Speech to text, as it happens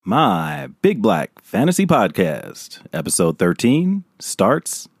My Big Black Fantasy Podcast, episode 13,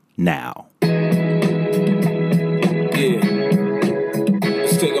 starts now. Yeah,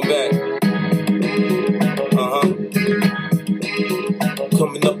 let's take them back.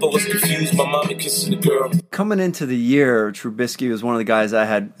 Coming up, I was confused. My mama kissing the girl. Coming into the year, Trubisky was one of the guys I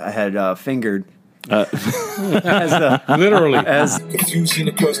had fingered. Literally. As Confusion,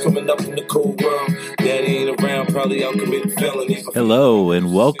 the curse coming up in the cold world. Daddy ain't around, probably out committing felonies. Hello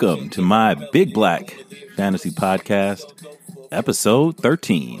and welcome to my Big Black Fantasy Podcast, episode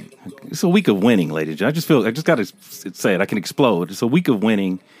 13. It's a week of winning, ladies. I just got to say it. I can explode. It's a week of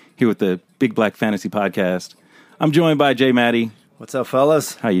winning here with the Big Black Fantasy Podcast. I'm joined by Jay Maddie. what's up,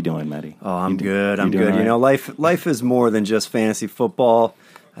 fellas? How you doing, Maddie? Oh, I'm good. I'm doing good. all You know, right? life is more than just fantasy football.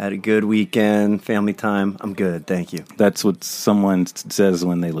 I had a good weekend, family time. I'm good, thank you. That's what someone says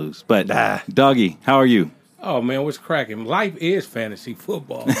when they lose. But, Ah. Doggy, how are you? Oh, man, what's cracking? Life is fantasy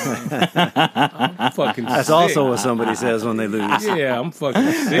football, man. I'm fucking That's sick. also what somebody says when they lose. Yeah, I'm fucking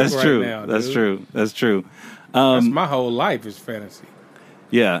sick That's right true. now, That's dude. true. That's true. That's my whole life is fantasy.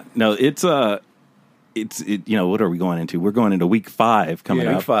 Yeah, no, it's you know, what are we going into? We're going into week 5 coming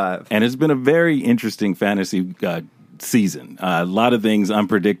Yeah. up. Week 5. And it's been a very interesting fantasy season. A lot of things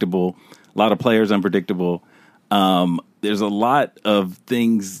unpredictable, a lot of players unpredictable. There's a lot of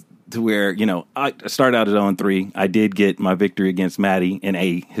things to where, you know, I started out at 0-3. I did get my victory against Maddie in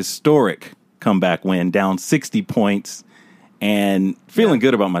a historic comeback win, down 60 points, and feeling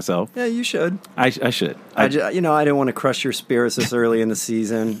good about myself. Yeah, you should. I should. I didn't want to crush your spirits this early in the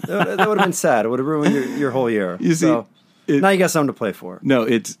season. That would have been sad. It would have ruined your whole year. You see, So, now you got something to play for. No,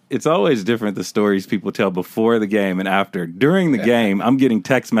 it's always different, the stories people tell before the game and after. During the game, I'm getting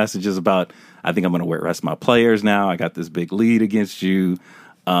text messages about, I think I'm going to rest my players now. I got this big lead against you.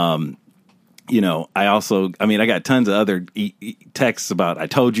 You know, I got tons of other texts about, I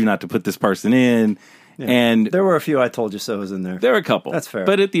told you not to put this person in. Yeah. And There were a few I told you so's in there. there were a couple. That's fair.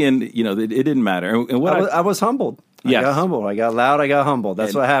 But at the end, you know, it didn't matter. And what I was humbled. Yes. I got humbled. I got loud. I got humbled.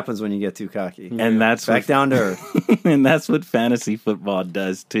 That's And- what happens when you get too cocky. and that's Back what, down to earth. and that's what fantasy football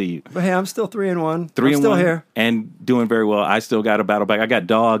does to you. But hey, I'm still 3-1. 3 I'm and still 1 here. and doing very well. I still got a battle back. I got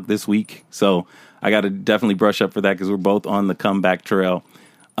dog this week, so I got to definitely brush up for that because we're both on the comeback trail.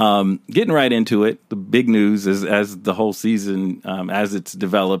 Getting right into it, the big news is as the whole season, as it's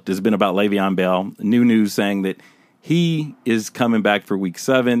developed, has been about Le'Veon Bell. New news saying that he is coming back for week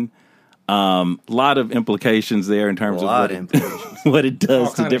 7. A lot of implications there in terms A of lot what of implications. what it does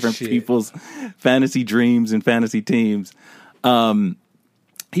All to kind of different shit. people's fantasy dreams and fantasy teams.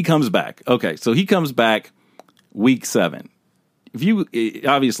 He comes back. Okay, so he comes back week 7. If you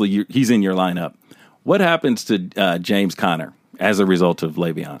obviously he's in your lineup. What happens to James Conner as a result of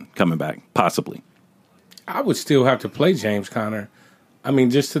Le'Veon coming back? Possibly. I would still have to play James Conner. I mean,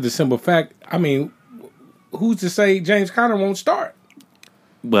 just to the simple fact, I mean, who's to say James Conner won't start?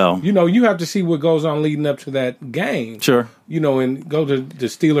 Well, You know, you have to see what goes on leading up to that game. sure. You know, and go to the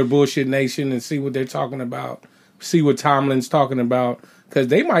Steeler Bullshit Nation and see what they're talking about, see what Tomlin's talking about, because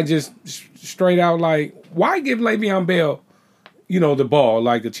they might just straight out like, why give Le'Veon Bell, you know, the ball,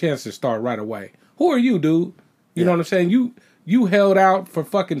 like a chance to start right away? Who are you, dude? You know what I'm saying? You held out for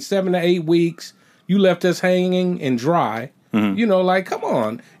fucking 7 to 8 weeks. You left us hanging and dry. You know, like, come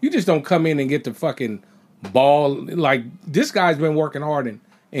on. You just don't come in and get the fucking ball. Like, this guy's been working hard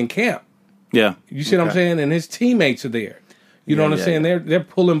in camp. Yeah. You see what I'm saying? And his teammates are there. You know what I'm saying? They're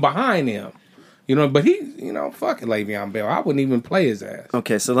pulling behind him. You know, but fuck it, Le'Veon Bell. I wouldn't even play his ass.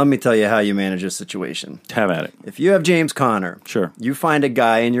 Okay, so let me tell you how you manage this situation. Have at it. If you have James Conner, Sure. you find a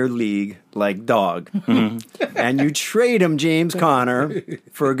guy in your league like Dog, and you trade him James Conner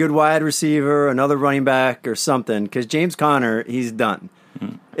for a good wide receiver, another running back, or something. Because James Conner, he's done.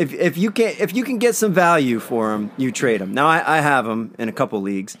 If you can get some value for him, you trade him. Now I have him in a couple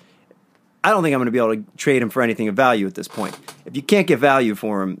leagues. I don't think I'm going to be able to trade him for anything of value at this point. If you can't get value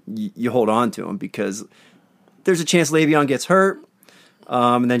for him, you hold on to him because there's a chance Le'Veon gets hurt.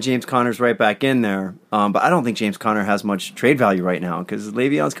 And then James Conner's right back in there. But I don't think James Conner has much trade value right now because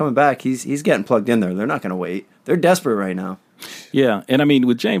Le'Veon's coming back. He's getting plugged in there. They're not going to wait. They're desperate right now. Yeah, and I mean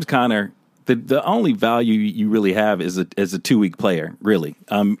with James Conner, the only value you really have is a 2-week player. Really,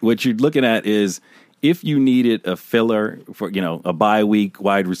 what you're looking at is if you needed a filler for a bye week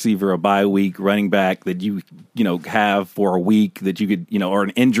wide receiver, a bye week running back that you have for a week that you could or an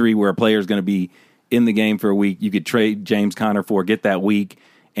injury where a player is going to be in the game for a week, you could trade James Conner for, get that week,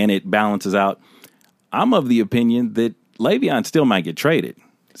 and it balances out. I'm of the opinion that Le'Veon still might get traded.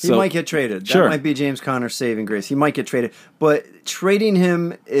 He might get traded. Sure. That might be James Conner's saving grace. He might get traded. But trading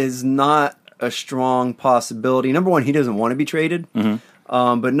him is not a strong possibility. Number one, he doesn't want to be traded.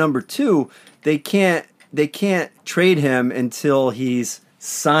 But number two, they can't trade him until he's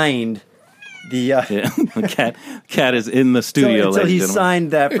signed the Cat is in the studio. until ladies he's and gentlemen.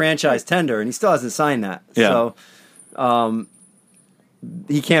 signed that franchise tender, and he still hasn't signed that. Yeah. So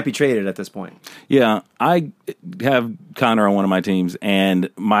he can't be traded at this point. Yeah, I have Connor on one of my teams, and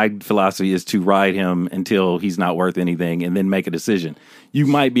my philosophy is to ride him until he's not worth anything, and then make a decision. You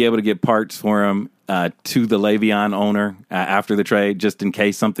might be able to get parts for him to the Le'Veon owner after the trade, just in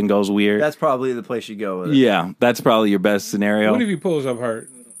case something goes weird. That's probably the place you go with it. Yeah, that's probably your best scenario. What if he pulls up hurt?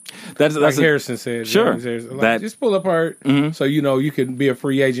 That's Like Harrison said. Sure. James Harrison. Like, That- just pull up hurt so you can be a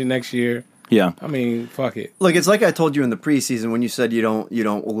free agent next year. Yeah. I mean, fuck it. Look, it's like I told you in the preseason when you said you don't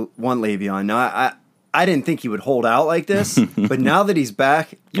want Le'Veon. Now, I didn't think he would hold out like this, but now that he's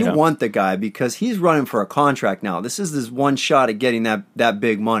back, you Yeah. want the guy because he's running for a contract now. This is his one shot at getting that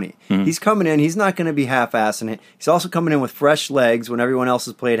big money. He's coming in. He's not going to be half-assing it. He's also coming in with fresh legs when everyone else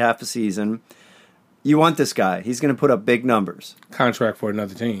has played half a season. You want this guy. He's going to put up big numbers. Contract for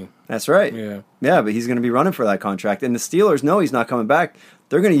another team. That's right. Yeah. Yeah, but he's going to be running for that contract. And the Steelers know he's not coming back.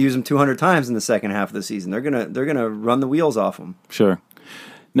 They're going to use him 200 times in the second half of the season. They're going to run the wheels off him. Sure.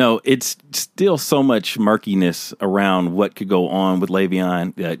 No, it's still so much murkiness around what could go on with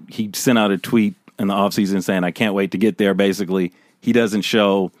Le'Veon. He sent out a tweet in the offseason saying, I can't wait to get there, basically. He doesn't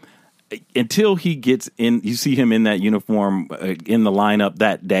show. Until he gets in, you see him in that uniform in the lineup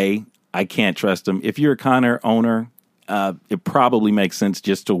that day, I can't trust him. If you're a Connor owner, it probably makes sense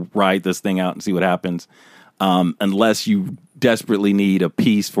just to ride this thing out and see what happens, unless you desperately need a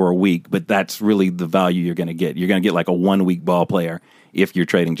piece for a week. But that's really the value you're going to get. You're going to get like a 1 week ball player if you're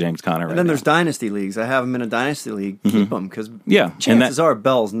trading James Conner. And then there's dynasty leagues. I have him in a dynasty league. Keep him because chances are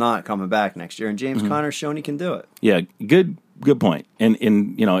Bell's not coming back next year, and James Conner's shown he can do it. Yeah, good point. And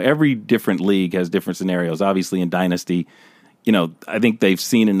every different league has different scenarios. Obviously, in dynasty, I think they've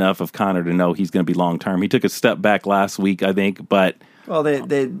seen enough of Connor to know he's going to be long term. He took a step back last week, I think, but well,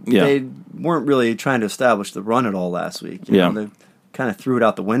 they weren't really trying to establish the run at all last week. You know, they kind of threw it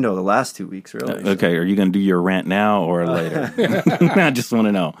out the window the last 2 weeks, really. Okay, are you going to do your rant now or later? I just want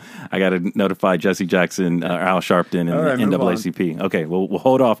to know. I got to notify Jesse Jackson, Al Sharpton, and right, the NAACP. Okay, well, we'll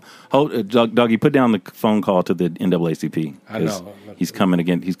hold off. Dougie, put down the phone call to the NAACP. I know. He's coming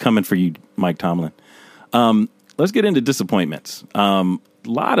again. He's coming for you, Mike Tomlin. Let's get into disappointments. A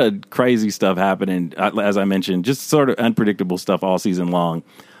lot of crazy stuff happening, as I mentioned, just sort of unpredictable stuff all season long.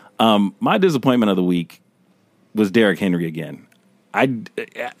 My disappointment of the week was Derrick Henry again.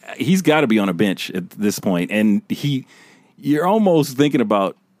 He's got to be on a bench at this point, and you're almost thinking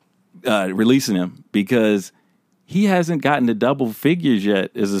about releasing him because he hasn't gotten to double figures yet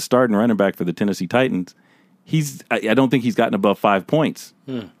as a starting running back for the Tennessee Titans. I don't think he's gotten above 5 points,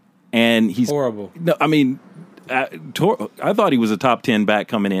 and he's horrible. No, I mean, I thought he was a top 10 back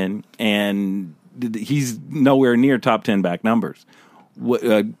coming in, and he's nowhere near top 10 back numbers. What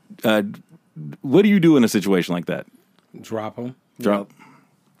do you do in a situation like that? Drop him. Drop.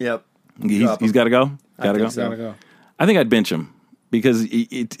 Yep. He's got to go. Got to go. so. Gotta go. I think I'd bench him because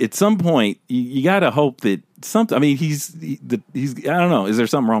at some point you got to hope that something. I mean, he's. I don't know. Is there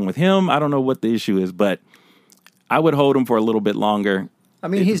something wrong with him? I don't know what the issue is, but I would hold him for a little bit longer. I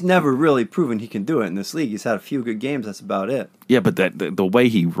mean, he's never really proven he can do it in this league. He's had a few good games. That's about it. Yeah, but the way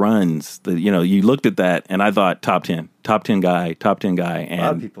he runs, you looked at that, and I thought top 10 guy, and A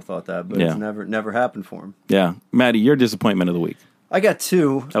lot of people thought that, but it's never happened for him. Yeah, Maddie, your disappointment of the week. I got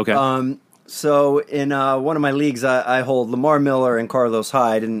two. Okay. So in one of my leagues, I hold Lamar Miller and Carlos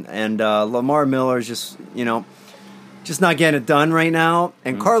Hyde, and Lamar Miller is just not getting it done right now.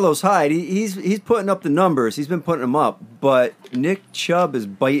 And Carlos Hyde, he's putting up the numbers. He's been putting them up, but Nick Chubb is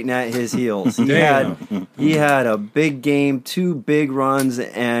biting at his heels. He had a big game, 2 big runs,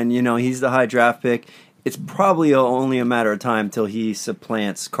 and he's the high draft pick. It's probably only a matter of time till he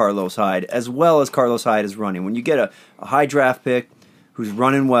supplants Carlos Hyde, as well as Carlos Hyde is running. When you get a high draft pick who's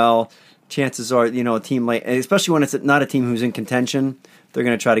running well, chances are, a team like, especially when it's not a team who's in contention, they're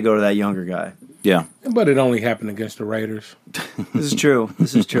going to try to go to that younger guy. Yeah. But it only happened against the Raiders. This is true.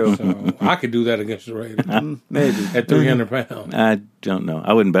 So I could do that against the Raiders. Maybe. At 300 pounds. I don't know.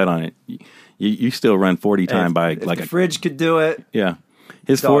 I wouldn't bet on it. You still run 40 time by if like the fridge could do it. Yeah.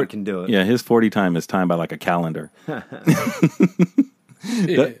 His dog can do it. Yeah, his 40 time is timed by like a calendar. Yeah.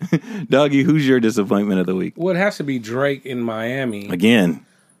 Dougie, who's your disappointment of the week? Well, it has to be Drake in Miami. Again.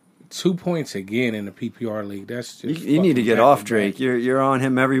 2 points again in the PPR league. That's just You need to get off Drake. You're on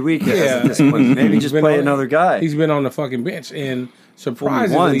him every week. Yeah. At this point. Maybe He's just been play on- another guy. He's been on the fucking bench. And Only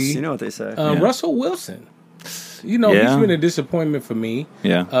surprisingly, once. You know what they say. Russell Wilson. He's Yeah. been a disappointment for me.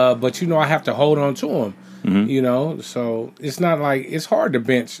 Yeah. But I have to hold on to him. You know, so it's not like it's hard to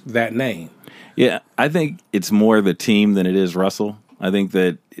bench that name. Yeah, I think it's more the team than it is Russell. I think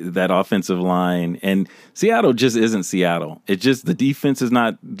that offensive line and Seattle just isn't Seattle. It's just the defense is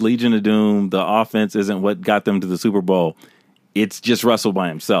not Legion of Doom. The offense isn't what got them to the Super Bowl. It's just Russell by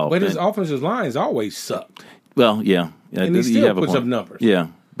himself. But his offensive lines always sucked. Well, yeah. And he still puts up numbers. Yeah,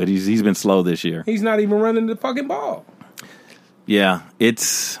 but he's been slow this year. He's not even running the fucking ball. Yeah,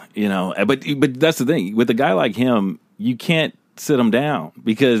 it's, but that's the thing. With a guy like him, you can't sit him down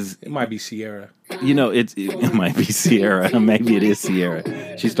because it might be Sierra. It might be Sierra. Maybe it is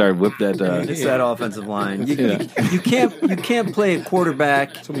Sierra. She started whip that. It's that offensive line. You can't play a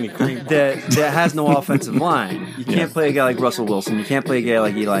quarterback that has no offensive line. You can't play a guy like Russell Wilson. You can't play a guy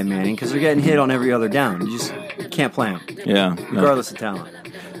like Eli Manning because they're getting hit on every other down. You just can't play them. Yeah, regardless of talent.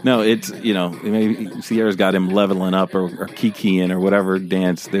 No, it's maybe Sierra's got him leveling up or kikiing or whatever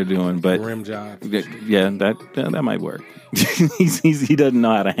dance they're doing, but rim job. Yeah, that might work. He doesn't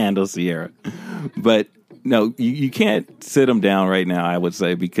know how to handle Sierra, but no, you can't sit him down right now. I would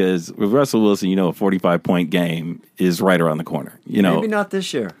say because with Russell Wilson, a 45-point game is right around the corner. Maybe not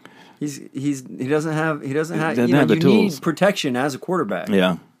this year. He doesn't have the you tools. Need protection as a quarterback.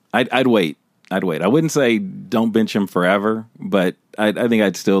 Yeah, I'd wait. I wouldn't say don't bench him forever, but I think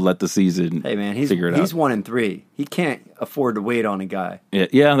I'd still let the season. Hey man, figure it out. He's 1-3. He can't afford to wait on a guy.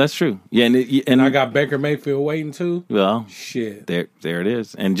 Yeah, that's true. Yeah, and I got Baker Mayfield waiting too. Well, shit, there it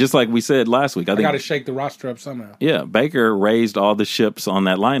is. And just like we said last week, I think got to shake the roster up somehow. Yeah, Baker raised all the ships on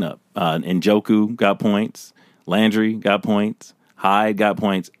that lineup. Njoku got points. Landry got points. Hyde got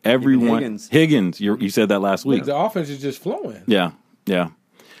points. Everyone. Higgins. You said that last week. The offense is just flowing. Yeah.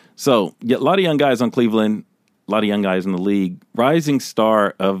 So, a lot of young guys on Cleveland, a lot of young guys in the league. Rising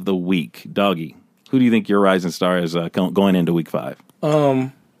star of the week, Doggy. Who do you think your rising star is going into week 5?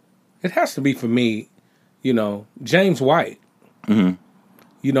 It has to be for me, James White.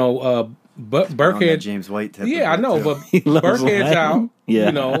 Mm-hmm. But Burkhead. James White. Yeah, I know, but Burkhead's out.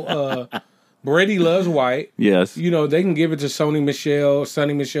 Yeah. Brady loves White. Yes. They can give it to Sonny Michel,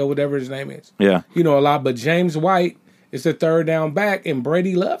 whatever his name is. Yeah. A lot, but James White is the third down back, and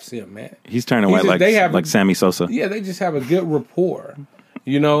Brady loves him, man. He's turning white like Sammy Sosa. Yeah, they just have a good rapport,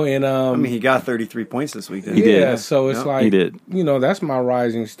 and he got 33 points this week. He did. So it's like he did. That's my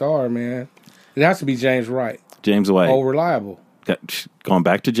rising star, man. It has to be James White. James White. Oh, reliable. Going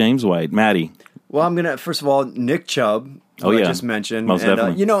back to James White, Maddie. Well, I'm gonna first of all Nick Chubb. I just mentioned. Most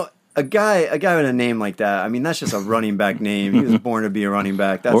definitely. A guy with a name like that. I mean, that's just a running back name. He was born to be a running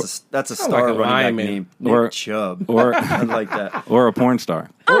back. That's a star like a running back lineman. name. Nick Chubb. I like that. Or a porn star.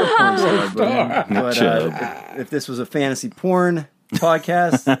 Or a porn star. But if this was a fantasy porn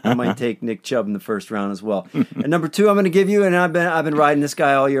podcast, I might take Nick Chubb in the first round as well. And number 2, I'm going to give you, and I've been riding this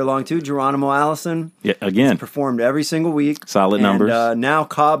guy all year long too, Geronimo Allison. Yeah, again. He's performed every single week. Solid numbers. Now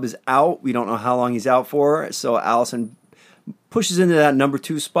Cobb is out. We don't know how long he's out for. So Allison pushes into that number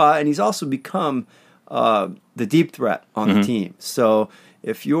 2 spot, and he's also become the deep threat on the team. So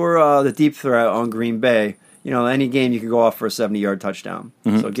if you're the deep threat on Green Bay, any game you can go off for a 70-yard touchdown.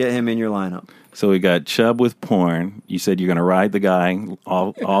 So get him in your lineup. So we got Chubb with porn. You said you're going to ride the guy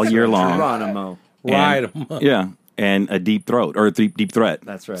all year long. Geronimo. Ride him. Yeah. And a deep throat or a deep threat.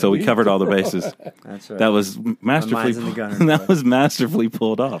 That's right. So we covered all the bases. That's right. That was masterfully. That was masterfully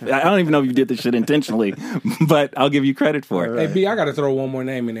pulled off. I don't even know if you did this shit intentionally, but I'll give you credit for it. Hey B, I got to throw one more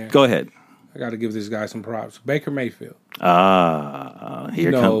name in there. Go ahead. I got to give this guy some props. Baker Mayfield.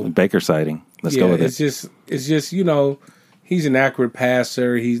 Here comes Baker sighting. Let's go with it. It's just he's an accurate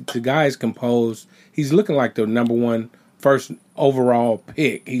passer. The guy is composed. He's looking like the number 1 first overall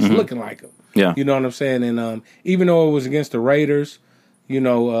pick. He's looking like him. Yeah. You know what I'm saying? And even though it was against the Raiders, and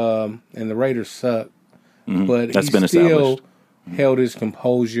the Raiders suck, but That's he been still established. held his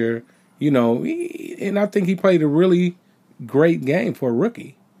composure, and I think he played a really great game for a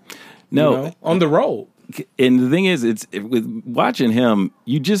rookie. On the road. And the thing is, with watching him,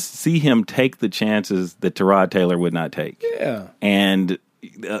 you just see him take the chances that Tyrod Taylor would not take. Yeah. And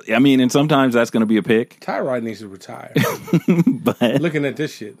and sometimes that's going to be a pick. Tyrod needs to retire. But looking at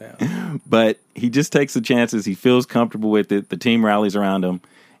this shit now. But he just takes the chances. He feels comfortable with it. The team rallies around him.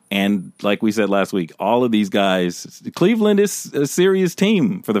 And like we said last week, all of these guys, Cleveland is a serious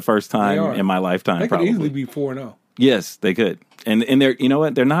team for the first time in my lifetime. They probably. could easily be 4-0. Yes, they could. And they're, you know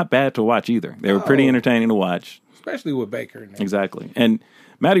what? They're not bad to watch either. They were pretty entertaining to watch. Especially with Baker. Exactly. And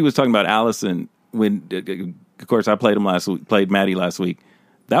Maddie was talking about Allison when, of course, I played Maddie last week.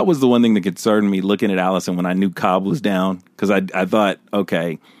 That was the one thing that concerned me looking at Allison when I knew Cobb was down, because I thought,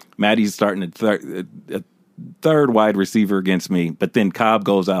 okay, Maddie's starting a third wide receiver against me, but then Cobb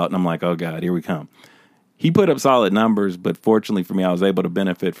goes out, and I'm like, oh, God, here we come. he put up solid numbers, but fortunately for me, I was able to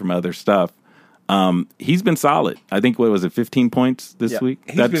benefit from other stuff. He's been solid. I think, what was it, 15 points this week?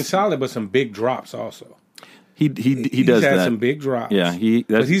 He's been solid, but some big drops also. He does had that. some big drops. Yeah,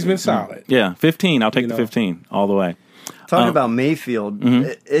 but he's been solid. Yeah, 15. I'll take the 15 all the way. Talking about Mayfield,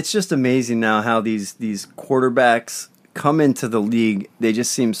 it's just amazing now how these quarterbacks come into the league. They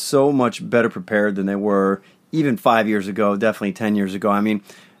just seem so much better prepared than they were even 5 years ago, definitely 10 years ago. I mean,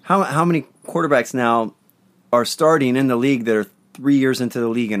 how many quarterbacks now are starting in the league that are 3 years into the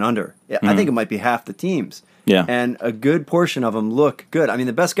league and under? I think it might be half the teams. Yeah. And a good portion of them look good. I mean,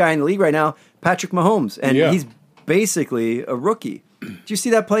 the best guy in the league right now, Patrick Mahomes, and he's basically a rookie. Did you see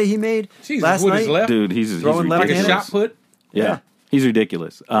that play he made last with night? his left, Dude, he's Throwing ridiculous. like a left-handed? shot put Yeah. He's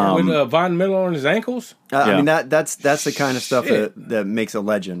ridiculous. with Von Miller on his ankles. I mean, that's the kind of stuff that makes a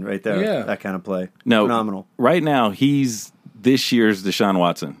legend right there. Yeah. That kind of play. No, Phenomenal. Right now, he's this year's Deshaun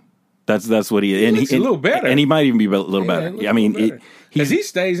Watson. That's what he is. He looks a little better. And he might even be a little better. I mean, because he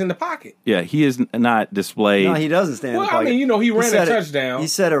stays in the pocket. Yeah, he is not displayed. No, he doesn't stand in Well, the pocket. I mean, you know, he ran a set touchdown. He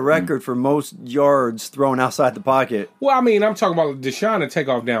set a record for most yards thrown outside the pocket. Well, I mean, I'm talking about Deshaun to take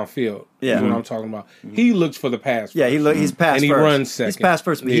off downfield. Yeah. Is what I'm talking about. He looks for the pass. Yeah, he's pass And he first. runs second. He's pass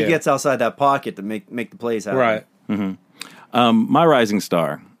first, but he Yeah. gets outside that pocket to make the plays happen. Right. My rising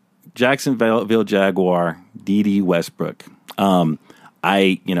star, Jacksonville Jaguar, D.D. Westbrook. I'll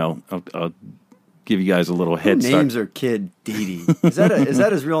give you guys a little head start. Names are Kid Didi. Is that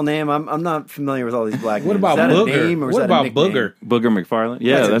his real name? I'm not familiar with all these black What names. about is that Booger? a name or is What that about a nickname? Booger? Booger McFarland.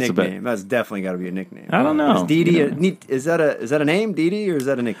 Yeah, That's a a nickname. That's definitely got to be a nickname. I don't know. Is Didi is that a name, Didi, or is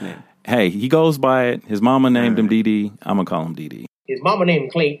that a nickname? Hey, he goes by it. His mama named him D.D. I'm gonna call him D.D. His mama named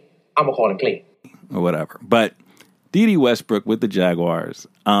him Clay. I'm gonna call him Clay. or whatever. But D.D. Westbrook with the Jaguars.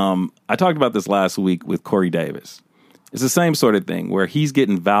 I talked about this last week with Corey Davis. It's the same sort of thing where he's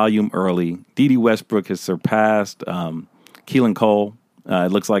getting volume early. D.D. Westbrook has surpassed Keelan Cole.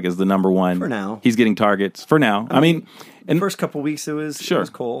 It looks like is the number one For now. He's getting targets for now. I mean, and First couple weeks it was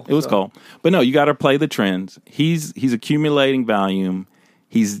Cole. It was Cole. But no, you got to play the trends. He's accumulating volume.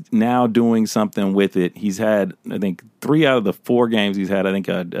 He's now doing something with it. He's had, I think, 3 out of the 4 games he's had, I think,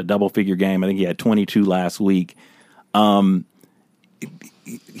 a double-figure game. I think he had 22 last week. Him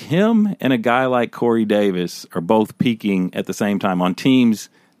and a guy like Corey Davis are both peaking at the same time on teams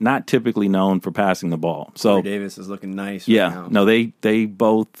not typically known for passing the ball. So Corey Davis is looking nice right now. no, they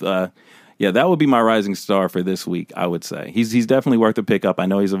both. That would be my rising star for this week. I would say he's definitely worth a pickup. I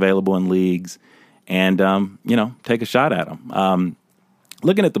know he's available in leagues, and take a shot at him.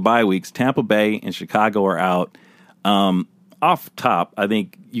 Looking at the bye weeks, Tampa Bay and Chicago are out. Off top, I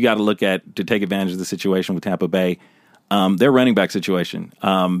think you got to look at to take advantage of the situation with Tampa Bay. Their running back situation.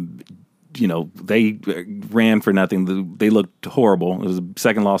 They ran for nothing. They looked horrible. It was the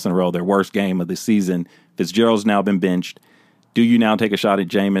second loss in a row, their worst game of the season. Fitzgerald's now been benched. Do you now take a shot at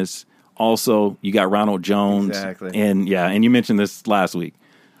Jameis? Also, you got Ronald Jones. Exactly. And you mentioned this last week.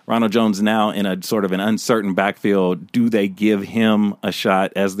 Ronald Jones now in a sort of an uncertain backfield. Do they give him a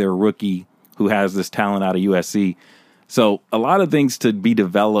shot as their rookie who has this talent out of USC? So a lot of things to be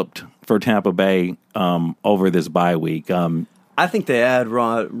developed for Tampa Bay over this bye week. I think they add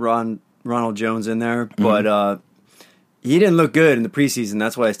Ronald Jones in there, but he didn't look good in the preseason.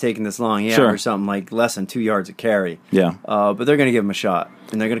 That's why it's taking this long. He averaged something like less than 2 yards a carry. Yeah. But they're going to give him a shot,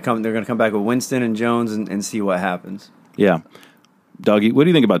 and they're going to come back with Winston and Jones and see what happens. Yeah. Doggy, what do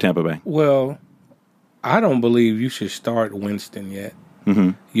you think about Tampa Bay? Well, I don't believe you should start Winston yet.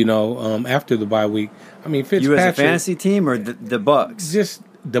 Mm-hmm. After the bye week. I mean, Fitzpatrick. You as a fantasy team or the Bucks? Just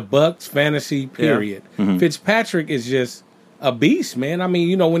the Bucks fantasy period. Yeah. Mm-hmm. Fitzpatrick is just a beast, man. I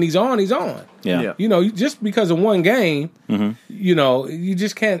mean, when he's on, he's on. Yeah. Just because of one game, you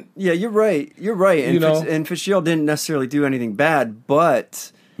just can't. Yeah, you're right. You're right. And Fitzgerald didn't necessarily do anything bad,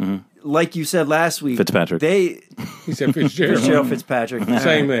 but like you said last week, Fitzpatrick. He said Fitzgerald Fitzpatrick.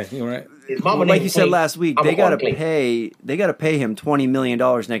 Same thing, right? Like you said last week, they got to pay him $20 million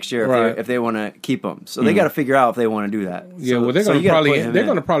next year if they want to keep him. So they got to figure out if they want to do that. Yeah, so, well, they're going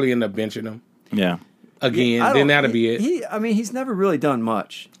to probably end up benching him. Yeah. Again, then that'll be it. He's never really done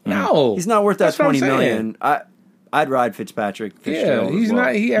much. No, he's not worth that That's what I'm $20 million. saying. I'd ride Fitzpatrick. Fitzgerald he's as well.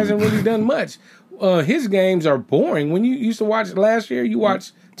 not. He hasn't really done much. His games are boring. When you used to watch it last year, you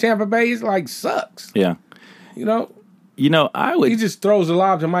watch Tampa Bay. It's like sucks. Yeah. I would. He just throws the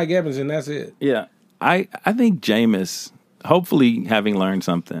lob to Mike Evans, and that's it. Yeah. I think Jameis, hopefully having learned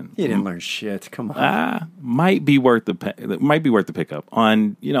something, He didn't learn shit. Come on. might be worth the pickup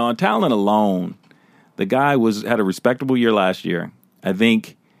on talent alone. The guy had a respectable year last year. I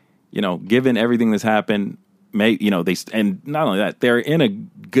think, given everything that's happened, and not only that, they're in a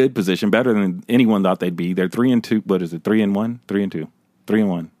good position, better than anyone thought they'd be. They're 3-2. What is it? 3-1, 3-2,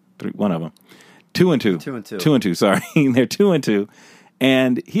 3-1, one of them. 2-2, 2-2, 2-2. Sorry, they're 2-2,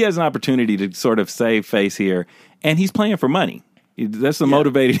 and he has an opportunity to sort of save face here, and he's playing for money. That's the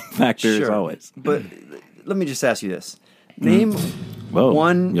motivating factor as always. But let me just ask you this: name Whoa,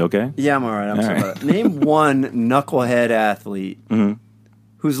 one. you okay? Yeah, I'm all right. I'm sorry. right. Name one knucklehead athlete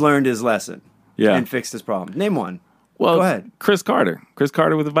who's learned his lesson and fixed his problem. Name one. Well, go ahead. Chris Carter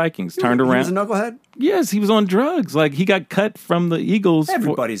with the Vikings turned He around. was a knucklehead. Yes, he was on drugs. Like he got cut from the Eagles.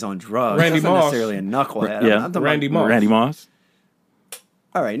 Everybody's on drugs. Randy That's not Moss. necessarily a knucklehead. Yeah. I'm talking Randy about- Moss. Randy Moss.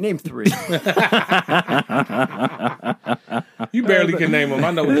 All right, name three. You barely can name them.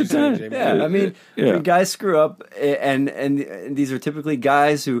 I know what you're saying, Jamie. Yeah, I mean, when guys screw up, and these are typically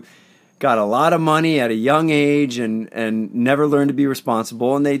guys who got a lot of money at a young age and never learned to be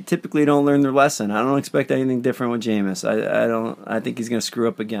responsible, and they typically don't learn their lesson. I don't expect anything different with Jameis. I don't. I think he's going to screw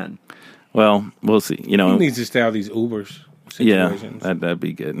up again. Well, we'll see. He needs to stay out of these Ubers situations. Yeah, that'd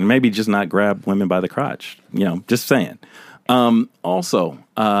be good. And maybe just not grab women by the crotch. Just saying. Also,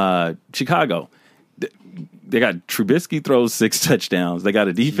 Chicago. They got Trubisky throws 6 touchdowns. They got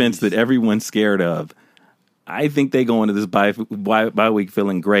a defense that everyone's scared of. I think they go into this bye week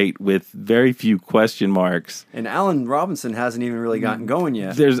feeling great with very few question marks. And Allen Robinson hasn't even really gotten going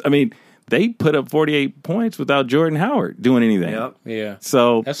yet. They put up 48 points without Jordan Howard doing anything. Yep. Yeah.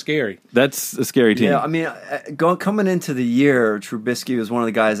 So that's scary. That's a scary team. Yeah, I mean, coming into the year, Trubisky was one of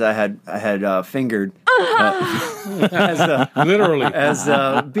the guys I had fingered Literally as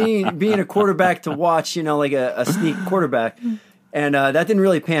being a quarterback to watch. Like a sneak quarterback. And that didn't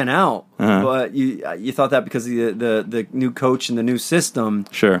really pan out, but you thought that because of the new coach and the new system.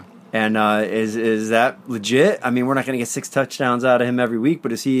 Sure. And is that legit? I mean, we're not going to get 6 touchdowns out of him every week,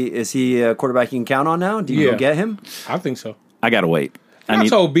 but is he a quarterback you can count on now? Do you go get him? I think so. I gotta wait. I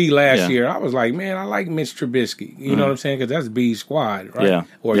told B last year, I was like, man, I like Mitch Trubisky. You know what I'm saying? Because that's B's squad, right? Yeah.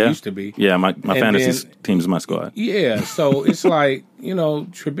 Or it used to be. Yeah, my fantasy team's my squad. Yeah, so it's like,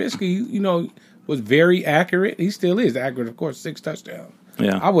 Trubisky, was very accurate. He still is accurate, of course, 6 touchdowns.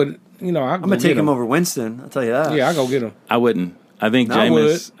 Yeah. I would, I'm going to take him over Winston, I'll tell you that. Yeah, I'll go get him. I wouldn't. I think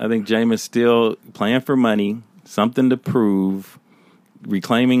Jameis still playing for money, something to prove,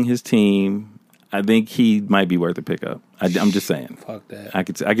 reclaiming his team. I think he might be worth a pickup. I'm just saying. Fuck that. I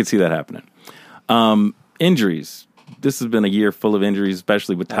could see that happening. Injuries. This has been a year full of injuries,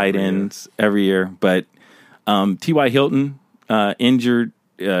 especially with tight ends every year. But T.Y. Hilton injured.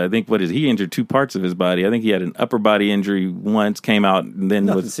 I think he injured 2 parts of his body. I think he had an upper body injury once, came out, and then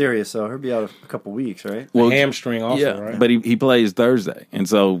nothing serious. So he'll be out a couple weeks, right? Well, hamstring also, right? But he plays Thursday, and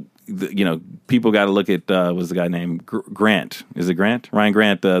so people got to look at what's the guy named Grant? Is it Grant? Ryan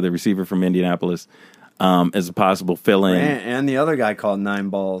Grant, the receiver from Indianapolis, as a possible fill-in. And the other guy called 9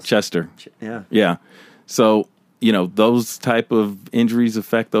 balls, Chester. Yeah. So those type of injuries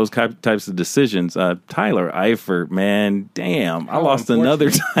affect those types of decisions. Tyler Eifert, man, damn, I lost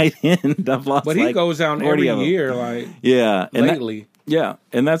another tight end. I've lost, but he goes down every year, like lately.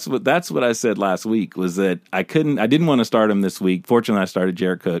 And that's what I said last week was that I didn't want to start him this week. Fortunately, I started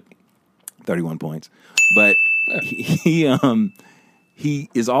Jared Cook, 31 points, but he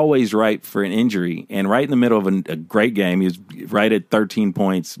is always ripe for an injury, and right in the middle of a great game, he was right at 13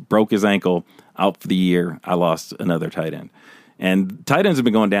 points, broke his ankle. Out for the year, I lost another tight end. And tight ends have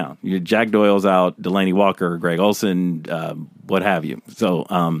been going down. Jack Doyle's out, Delaney Walker, Greg Olsen, what have you. So,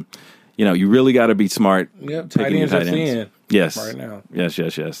 you really got to be smart. Yep, tight ends are thin. Yes. Right now.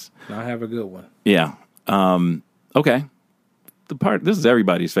 Yes. I have a good one. Yeah. Okay. This is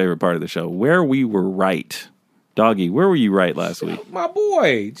everybody's favorite part of the show, where we were right. Doggy, where were you right last week? My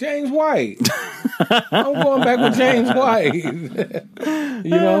boy, James White. I'm going back with James White.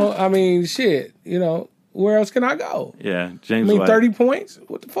 I mean, shit. Where else can I go? Yeah, James White. 30 points?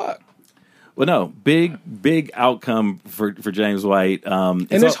 What the fuck? Well, no, big outcome for James White.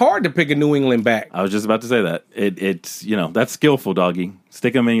 It's hard to pick a New England back. I was just about to say that. It's that's skillful, Doggy.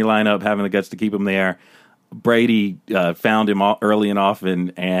 Stick him in your lineup, having the guts to keep him there. Brady found him early and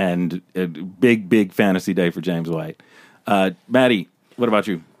often, and a big fantasy day for James White. Maddie, what about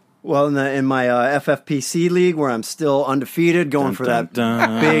you? Well, in my FFPC league, where I'm still undefeated, going for that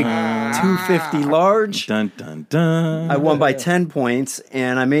big 250 large, I won by 10 points,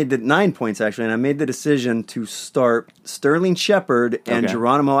 and I made 9 points actually, and I made the decision to start Sterling Shepard and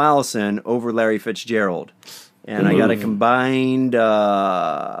Geronimo Allison over Larry Fitzgerald, and I got a combined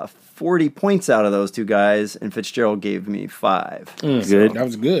 40 points out of those 2 guys, and Fitzgerald gave me 5. Good. That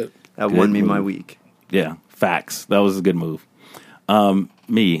was good. That won me my week. Yeah, facts. That was a good move.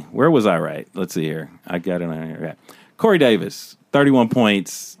 me. Where was I right? Let's see here. I got it on here. Yeah. Corey Davis, 31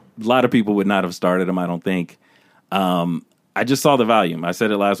 points. A lot of people would not have started him, I don't think. I just saw the volume. I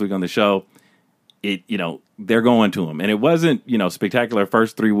said it last week on the show. They're going to him. And it wasn't, spectacular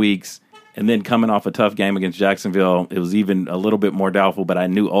first 3 weeks. And then coming off a tough game against Jacksonville, it was even a little bit more doubtful. But I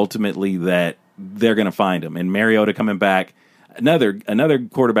knew ultimately that they're going to find him. And Mariota coming back, another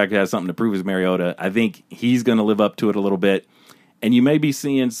quarterback that has something to prove is Mariota. I think he's going to live up to it a little bit. And you may be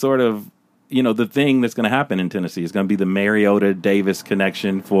seeing sort of, the thing that's going to happen in Tennessee is going to be the Mariota-Davis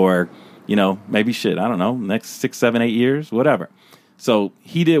connection for, maybe I don't know, next 6, 7, 8 years, whatever. So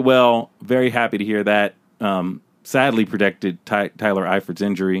he did well. Very happy to hear that. Sadly predicted Tyler Eifert's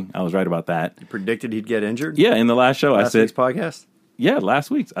injury. I was right about that. You predicted he'd get injured? Yeah, in the last show I said. Last week's podcast? Yeah,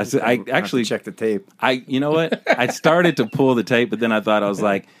 last week's. I said I actually check the tape. You know what? I started to pull the tape, but then I thought I was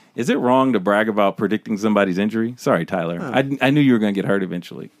like, is it wrong to brag about predicting somebody's injury? Sorry, Tyler. Oh. I knew you were going to get hurt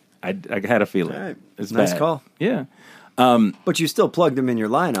eventually. I had a feeling. All right. It's nice bad. Call. Yeah. But you still plugged him in your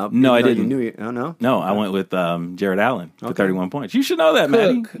lineup. No, I didn't. You knew oh, no? No, I went with Jared Allen for 31 points. You should know that,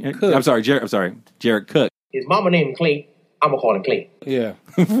 Matty. Cook. I'm sorry, Jared Cook. His mama named Clay. I'm going to call him Clay. Yeah.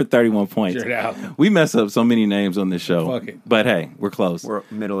 For 31 points. Jared Allen. We mess up so many names on this show. Fuck it. But hey, we're close. We're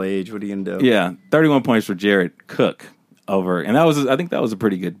middle age. What are you going to do? Yeah, 31 points for Jared Cook over. And I think that was a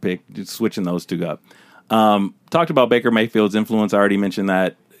pretty good pick, just switching those two up. Talked about Baker Mayfield's influence. I already mentioned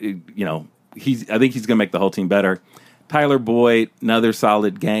that. I think he's going to make the whole team better. Tyler Boyd, another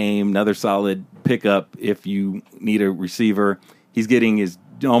solid game, another solid pickup if you need a receiver. He's getting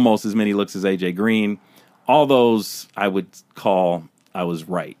almost as many looks as A.J. Green. All those I would call I was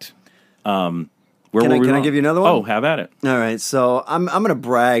right. Can I give you another one? Oh, have at it. All right, so I'm going to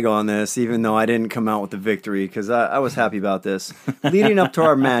brag on this, even though I didn't come out with the victory, because I was happy about this. Leading up to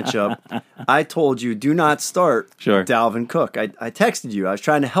our matchup, I told you, do not start Dalvin Cook. I texted you. I was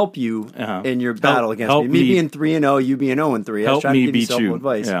trying to help you in your battle against me. Me being 3-0, you being 0-3. I was trying to give you some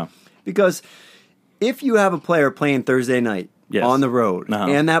advice. Yeah. Because if you have a player playing Thursday night, on the road,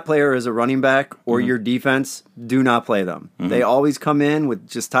 and that player is a running back or your defense, do not play them. They always come in with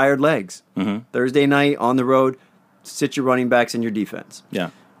just tired legs. Thursday night on the road, sit your running backs in your defense.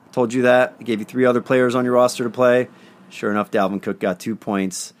 Yeah. Told you that. I gave you 3 other players on your roster to play. Sure enough, Dalvin Cook got 2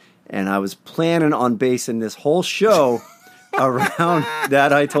 points, and I was planning on basing this whole show around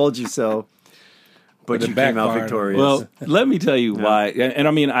that I told you so. But you came out victorious. Well, let me tell you why. And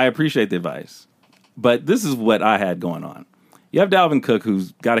I mean, I appreciate the advice, but this is what I had going on. You have Dalvin Cook,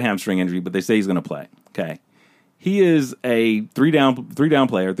 who's got a hamstring injury, but they say he's going to play. Okay, he is a three down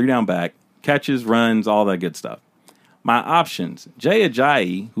player, 3-down back, catches, runs, all that good stuff. My options: Jay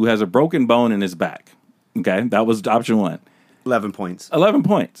Ajayi, who has a broken bone in his back. Okay, that was option 1. 11 points. 11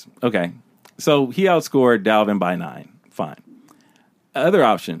 points. Okay, so he outscored Dalvin by 9. Fine. Other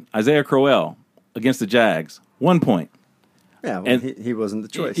option: Isaiah Crowell against the Jags, 1 point. Yeah, well, and he wasn't the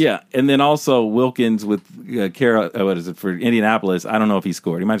choice. Yeah, and then also Wilkins with for Indianapolis. I don't know if he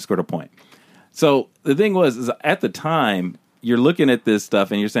scored. He might have scored a point. So the thing is at the time, you're looking at this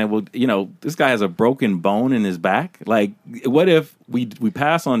stuff and you're saying, well, this guy has a broken bone in his back. Like, what if we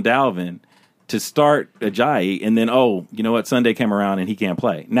pass on Dalvin to start Ajayi, and then, you know what, Sunday came around and he can't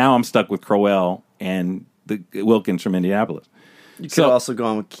play. Now I'm stuck with Crowell and the Wilkins from Indianapolis. You could have also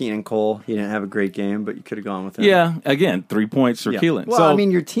gone with Keenan Cole. He didn't have a great game, but you could have gone with him. Yeah, again, 3 points for Keelan. Well, I mean,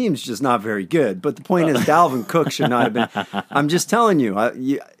 your team's just not very good. But the point is, Dalvin Cook should not have been. I'm just telling you,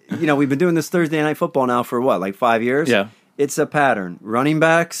 we've been doing this Thursday Night Football now for what, like 5 years? Yeah. It's a pattern. Running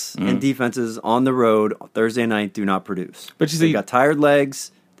backs and defenses on the road Thursday night do not produce. But you see, they got tired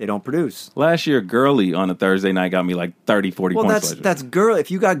legs. They don't produce. Last year, Gurley on a Thursday night got me like 30, 40 points. Well, that's Gurley. If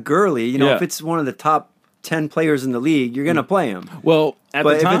you got Gurley, if it's one of the top 10 players in the league, you're going to play him. Well, if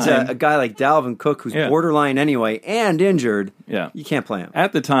it's a guy like Dalvin Cook who's borderline anyway and injured, you can't play him.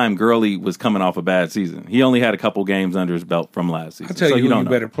 At the time, Gurley was coming off a bad season. He only had a couple games under his belt from last season. I'll tell you who you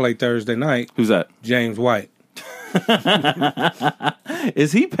better play Thursday night. Who's that? James White.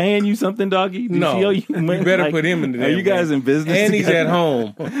 Is he paying you something, doggy? No, you better put him in the. Are you guys in business? And he's at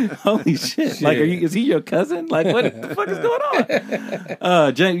home. Holy shit! Like, is he your cousin? Like, what the fuck is going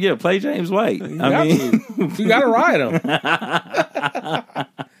on? James, play James White. You got to ride him.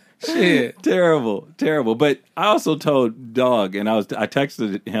 Shit, terrible. But I also told Dog, and I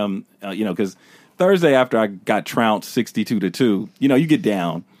texted him, because Thursday after I got trounced 62-2, you get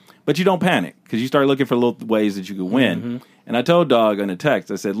down. But you don't panic because you start looking for little ways that you could win. Mm-hmm. And I told Dog in a text,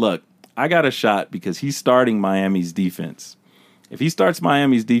 I said, look, I got a shot because he's starting Miami's defense. If he starts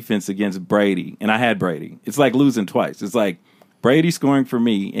Miami's defense against Brady, and I had Brady, it's like losing twice. It's like Brady scoring for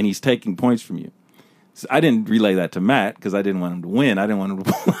me and he's taking points from you. I didn't relay that to Matt because I didn't want him to win. I didn't want him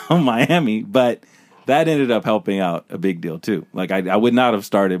to pull on Miami, but that ended up helping out a big deal too. Like I would not have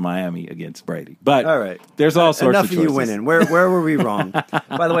started Miami against Brady. But all right, there's all sorts enough of choices. You winning. Where were we wrong?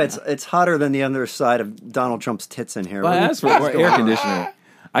 By the way, it's hotter than the underside of Donald Trump's tits in here. Well, as for air conditioner,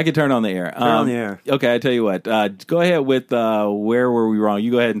 I could turn on the air. Turn on the air. Okay, I tell you what. Go ahead with where were we wrong?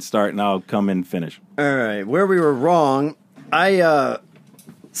 You go ahead and start, and I'll come and finish. All right, where we were wrong. I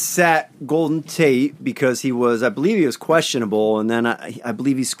sat Golden Tate because I believe he was questionable, and then I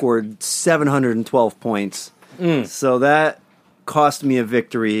believe he scored 712 points. So that cost me a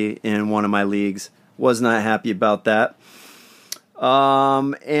victory in one of my leagues. Was not happy about that.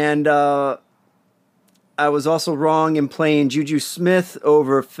 And I was also wrong in playing Juju Smith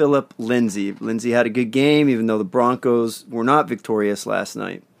over Phillip Lindsay. Lindsay had a good game, even though the Broncos were not victorious last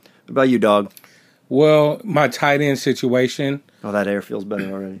night. What about you, dog? Well, my tight end situation. Oh, that air feels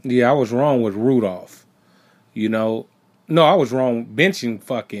better already. Yeah, I was wrong with Rudolph. No, I was wrong benching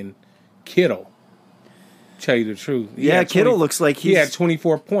fucking Kittle. Tell you the truth. Kittle looks like he had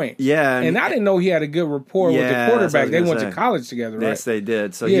 24 points. Yeah, and I didn't know he had a good rapport with the quarterback. They went to college together, right? Yes, they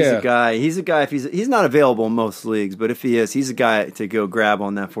did. So he's a guy. He's a guy. If he's not available in most leagues, but if he is, he's a guy to go grab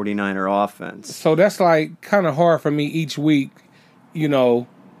on that 49er offense. So that's like kind of hard for me each week.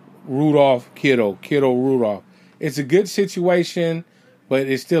 Rudolph, Kittle, Rudolph. It's a good situation, but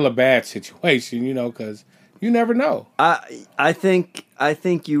it's still a bad situation. Because you never know. I think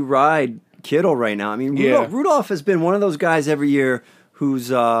you ride Kittle right now. I mean, Rudolph has been one of those guys every year who's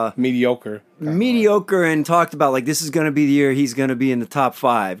mediocre and talked about like this is going to be the year he's going to be in the top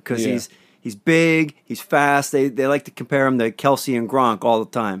 5 because he's big, he's fast. They like to compare him to Kelsey and Gronk all the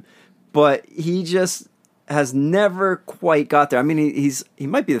time, but he just has never quite got there. I mean, he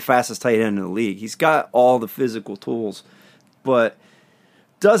might be the fastest tight end in the league. He's got all the physical tools, but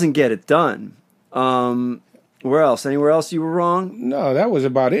doesn't get it done. Where else? Anywhere else you were wrong? No, that was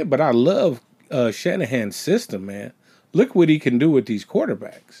about it. But I love Shanahan's system, man. Look what he can do with these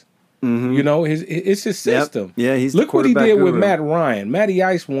quarterbacks. Mm-hmm. It's his system. Yep. Yeah, he's look the what he did guru. with Matt Ryan. Matty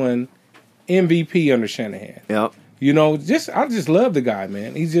Ice won MVP under Shanahan. Yep. I just love the guy,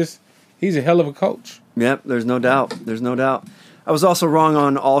 man. He's a hell of a coach. Yep. There's no doubt. I was also wrong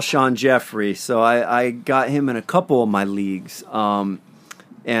on Alshon Jeffrey, so I got him in a couple of my leagues, and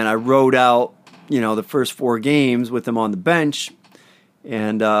I wrote out the first 4 games with him on the bench,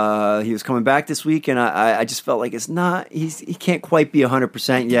 and he was coming back this week, and I just felt like he can't quite be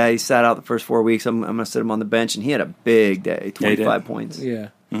 100%. Yeah, he sat out the first 4 weeks. I'm going to sit him on the bench, and he had a big day, 25 points. Yeah,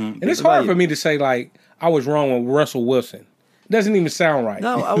 and it's hard for me to say like I was wrong with Russell Wilson. It doesn't even sound right.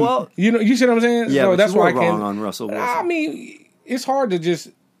 No, well, you see what I'm saying? Yeah, so but that's you were why I can't. wrong on Russell Wilson. I mean, it's hard to just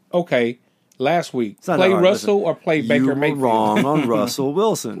last week play hard. Russell or play Baker Mayfield. You were wrong on Russell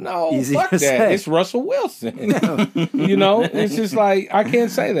Wilson. No, easy fuck to that. say. It's Russell Wilson. It's just like I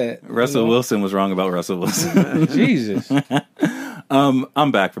can't say that. Russell Wilson was wrong about Russell Wilson. Jesus.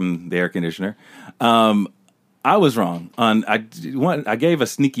 I'm back from the air conditioner. I was wrong on. I gave a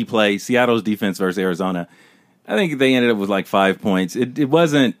sneaky play, Seattle's defense versus Arizona. I think they ended up with like 5 points. It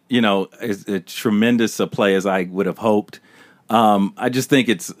wasn't as a tremendous a play as I would have hoped. I just think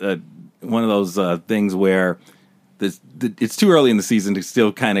it's one of those things where it's too early in the season to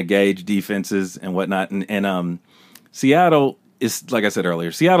still kind of gauge defenses and whatnot. And Seattle is, like I said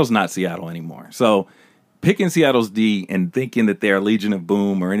earlier, Seattle's not Seattle anymore. So picking Seattle's D and thinking that they're Legion of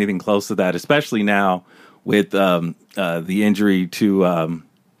Boom or anything close to that, especially now with the injury to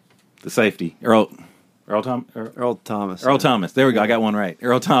the safety, Earl Thomas. Earl Thomas. There we go. I got one right.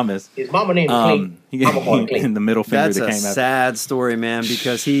 Earl Thomas. His mama named Clean. I'm a call Clean. In the middle finger That's that a came out. sad story, man,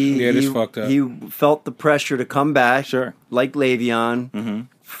 because he fucked up. He felt the pressure to come back. Sure. Like Le'Veon.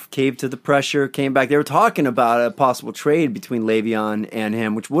 Caved to the pressure, came back. They were talking about a possible trade between Le'Veon and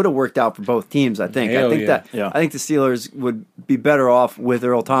him, which would have worked out for both teams, I think. Hell I think yeah. I think the Steelers would be better off with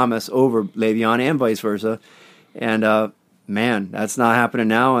Earl Thomas over Le'Veon and vice versa. And man, that's not happening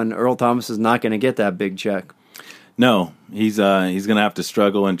now, and Earl Thomas is not going to get that big check. No, he's going to have to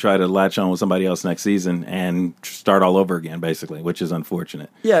struggle and try to latch on with somebody else next season and start all over again, basically, which is unfortunate.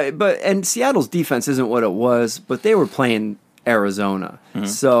 Yeah, and Seattle's defense isn't what it was, but they were playing Arizona.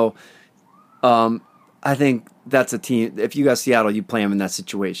 So I think that's a team. If you got Seattle, you play them in that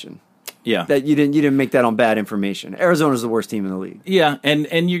situation. Yeah, that you didn't make that on bad information. Arizona's the worst team in the league. Yeah,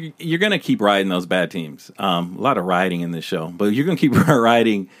 and you're going to keep riding those bad teams. A lot of riding in this show, but you're going to keep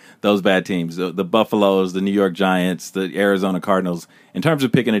riding those bad teams. The Buffaloes, the New York Giants, the Arizona Cardinals. In terms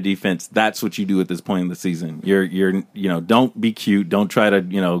of picking a defense, that's what you do at this point in the season. You're don't be cute. Don't try to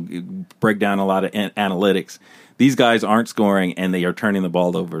break down a lot of analytics. These guys aren't scoring and they are turning the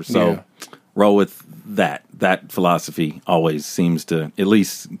ball over. So roll with that. That philosophy always seems to at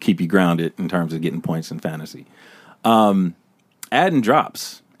least keep you grounded in terms of getting points in fantasy. Adding and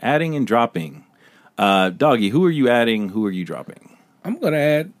dropping. Doggy, who are you adding? Who are you dropping? I'm going to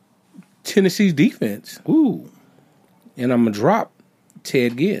add Tennessee's defense. Ooh. And I'm going to drop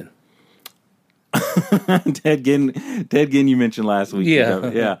Ted Ginn. Ted Ginn you mentioned last week.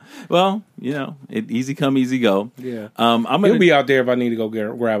 Yeah. Well, easy come, easy go. Yeah. He'll be out there if I need to go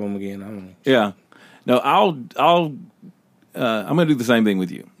grab him again. I don't know. Yeah. No, I'm going to do the same thing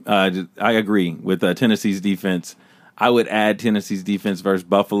with you. I agree with Tennessee's defense. I would add Tennessee's defense versus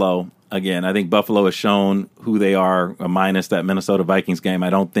Buffalo. Again, I think Buffalo has shown who they are, minus that Minnesota Vikings game. I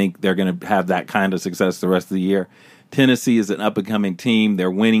don't think they're going to have that kind of success the rest of the year. Tennessee is an up-and-coming team. They're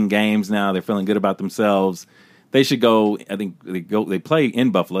winning games now. They're feeling good about themselves. They should go. I think they play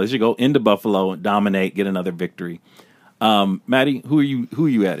in Buffalo. They should go into Buffalo and dominate, get another victory. Maddie, who are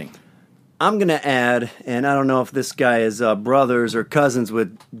you adding? I'm going to add, and I don't know if this guy is brothers or cousins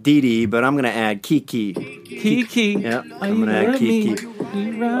with Didi, but I'm going to add Kiki. Kiki. Yeah, I'm going to add Kiki.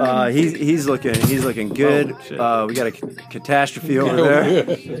 He's looking good. We got a catastrophe over there.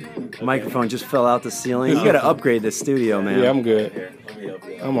 The microphone just fell out the ceiling. You got to upgrade this studio, man. Yeah, I'm good.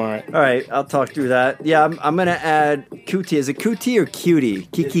 I'm all right. All right, I'll talk through that. Yeah, I'm going to add Kuti. Is it Kuti or Cutie?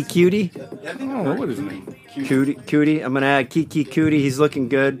 Kiki Cutie? I don't know what his name. Cutie. I'm going to add Kiki Cutie. He's looking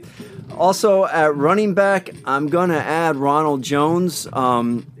good. Also, at running back, I'm going to add Ronald Jones.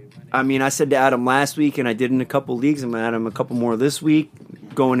 I said to add him last week, and I did in a couple leagues. I'm going to add him a couple more this week.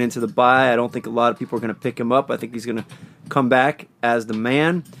 Going into the bye, I don't think a lot of people are going to pick him up. I think he's going to come back as the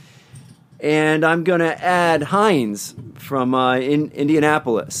man. And I'm going to add Hines from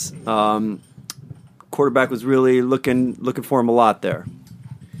Indianapolis. Quarterback was really looking for him a lot there.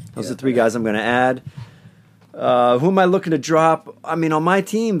 Those are three guys I'm going to add. Who am I looking to drop? On my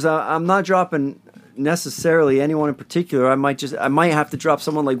teams, I'm not dropping necessarily anyone in particular. I might have to drop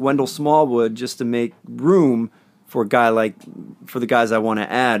someone like Wendell Smallwood just to make room for the guys I want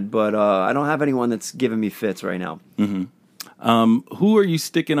to add. But I don't have anyone that's giving me fits right now. Mm-hmm. Who are you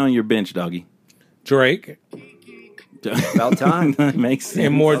sticking on your bench, Doggy? Drake. About time. Makes sense.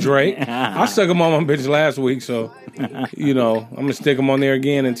 And more Drake. I stuck him on my bench last week, so I'm gonna stick him on there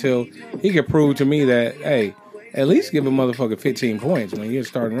again until he can prove to me that, hey, at least give a motherfucker 15 points when you're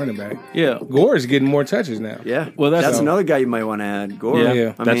starting running back. Yeah. Gore is getting more touches now. Yeah. Well, that's another guy you might want to add. Gore.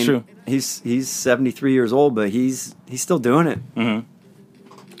 Yeah, that's true. He's 73 years old, but he's still doing it. Mm-hmm.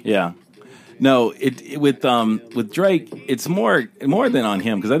 Yeah. No, with Drake, it's more than on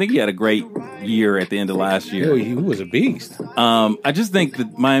him because I think he had a great year at the end of last year. He was a beast. I just think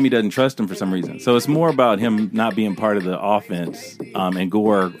that Miami doesn't trust him for some reason. So it's more about him not being part of the offense and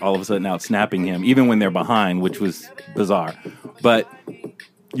Gore all of a sudden out snapping him, even when they're behind, which was bizarre. But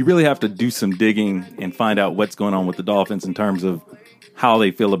you really have to do some digging and find out what's going on with the Dolphins in terms of how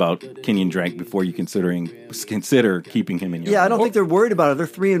they feel about Kenyon Drake before you consider keeping him in your I don't think they're worried about it. They're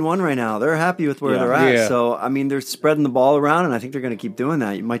 3-1 right now. They're happy with where they're at. Yeah. So, they're spreading the ball around, and I think they're going to keep doing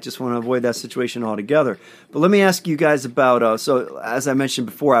that. You might just want to avoid that situation altogether. But let me ask you guys about, so as I mentioned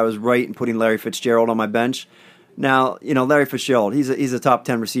before, I was right in putting Larry Fitzgerald on my bench. Now, Larry Fitzgerald, he's a top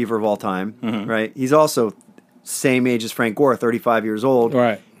 10 receiver of all time, right? He's also same age as Frank Gore, 35 years old.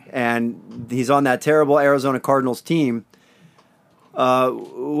 Right. And he's on that terrible Arizona Cardinals team.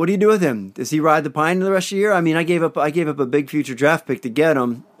 What do you do with him? Does he ride the pine the rest of the year? I gave up a big future draft pick to get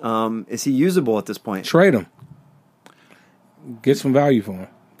him. Is he usable at this point? Trade him. Get some value for him.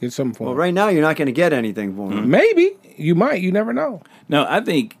 Get something for him. Well, right now you're not going to get anything for him. Maybe you might. You never know. No, I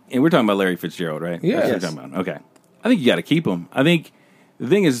think, and we're talking about Larry Fitzgerald, right? Yeah. That's what we're talking about. Okay. I think you got to keep him. I think the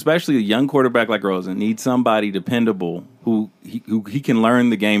thing is, especially a young quarterback like Rosen needs somebody dependable who he can learn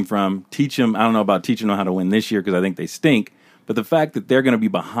the game from. Teach him. I don't know about teaching them how to win this year because I think they stink. But the fact that they're going to be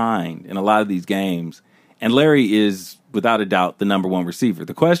behind in a lot of these games, and Larry is, without a doubt, the number one receiver.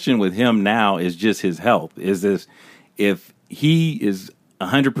 The question with him now is just his health. Is this, if he is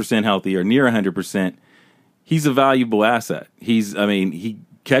 100% healthy or near 100%, he's a valuable asset. He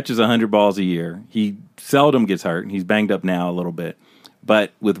catches 100 balls a year. He seldom gets hurt. He's banged up now a little bit.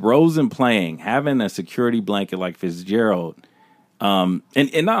 But with Rosen playing, having a security blanket like Fitzgerald, and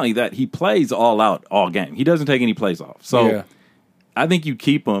not only that, he plays all out all game. He doesn't take any plays off. So I think you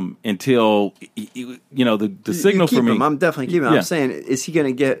keep him until the signal for me. I'm definitely keeping him. Yeah. I'm saying, is he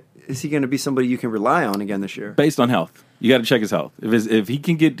going to be somebody you can rely on again this year? Based on health, you got to check his health. If he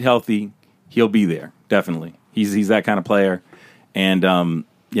can get healthy, he'll be there. Definitely, he's that kind of player. And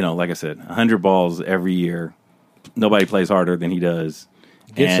like I said, 100 balls every year. Nobody plays harder than he does.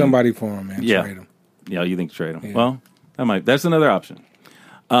 Get somebody for him, man. Yeah. Trade him. Yeah, you think trade him? Yeah. Well, that's another option.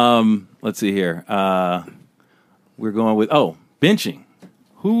 Let's see here. We're going with benching.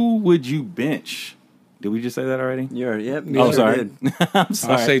 Who would you bench? Did we just say that already? Yep. Oh, sorry. I'm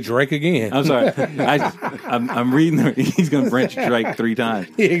sorry. I'll say Drake again. I'm sorry. I'm reading. He's going to bench Drake 3 times.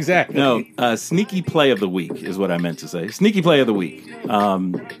 Exactly. No, sneaky play of the week is what I meant to say. Sneaky play of the week.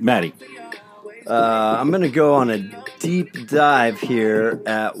 Maddie. I'm going to go on a deep dive here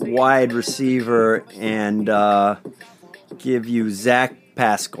at wide receiver and give you Zach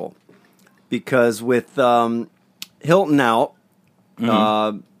Pascal. Because with Hilton out,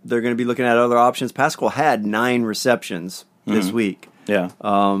 they're going to be looking at other options. Pascal had 9 receptions this week. Yeah.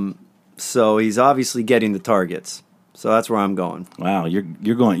 So he's obviously getting the targets. So that's where I'm going. Wow, you're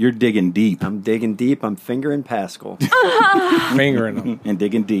digging deep. I'm digging deep. I'm fingering Pascal. Fingering him. And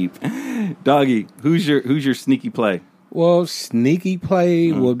digging deep. Doggy, who's your sneaky play? Well, sneaky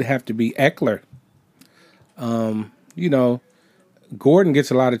play would have to be Eckler. Gordon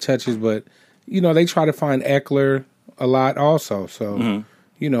gets a lot of touches, but they try to find Eckler a lot also. So,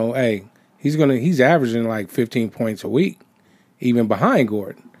 hey, he's averaging like 15 points a week, even behind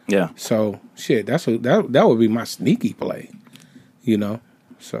Gordon. Yeah. So that would be my sneaky play,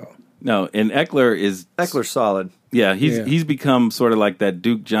 So No, and Eckler's solid. Yeah, he's become sort of like that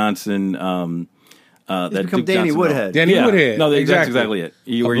Duke Johnson. He's become Danny Woodhead. Danny Woodhead. No, that's exactly it.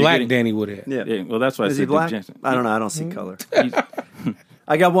 Danny Woodhead. Yeah. Well, that's why Is I he said black? Duke Johnson. I don't know. I don't see color.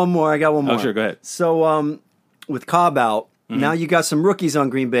 I got one more. Oh, sure. Go ahead. So with Cobb out, now you got some rookies on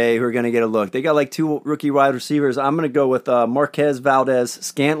Green Bay who are going to get a look. They got like 2 rookie wide receivers. I'm going to go with Marquez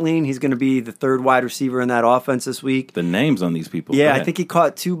Valdez-Scantling. He's going to be the 3rd wide receiver in that offense this week. The names on these people. Yeah, I think he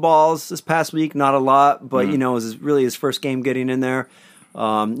caught 2 balls this past week. Not a lot, but, it was really his first game getting in there.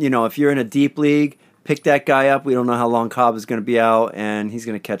 If you're in a deep league, pick that guy up. We don't know how long Cobb is going to be out, and he's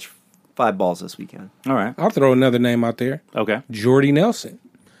going to catch 5 balls this weekend. All right. I'll throw another name out there. Okay. Jordy Nelson.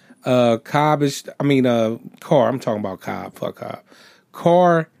 Carr. I'm talking about Cobb. Fuck Cobb.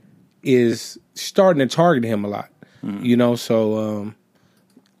 Carr is starting to target him a lot. So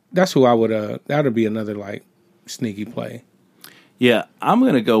that's who I would. That would be another like sneaky play. Yeah, I'm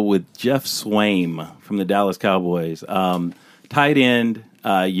going to go with Jeff Swaim from the Dallas Cowboys. Tight end.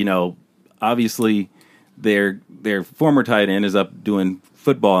 Obviously their former tight end is up doing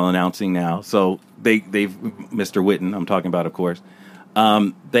football announcing now. So they've Mr. Witten. I'm talking about, of course.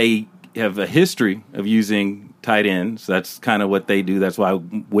 They have a history of using tight ends. That's kind of what they do. That's why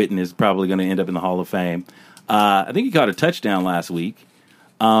Witten is probably going to end up in the Hall of Fame. I think he caught a touchdown last week.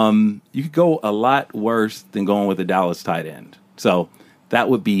 You could go a lot worse than going with a Dallas tight end. So that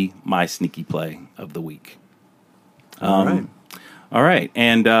would be my sneaky play of the week. All right.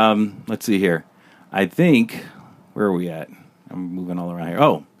 And let's see here. I think, where are we at? I'm moving all around here.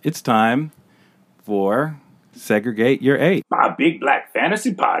 Oh, it's time for Segregate Your 8. My Big Black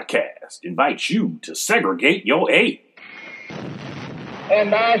Fantasy Podcast invites you to segregate your 8.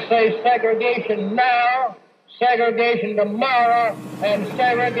 And I say segregation now, segregation tomorrow, and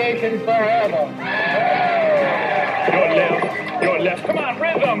segregation forever. Your left. Come on,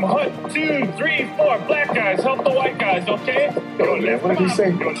 rhythm. 1, 2, 3, 4. Black guys, help the white guys, okay? Your left. What did he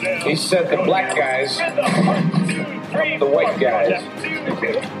say? He said the black guys, the white guys.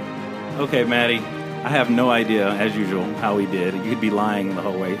 Okay, Maddie. I have no idea, as usual, how we did. You could be lying the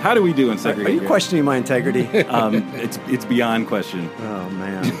whole way. How do we do in segregate? Are you questioning my integrity? It's beyond question. Oh,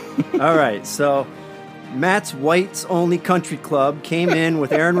 man. All right, so Matt's Whites Only Country Club came in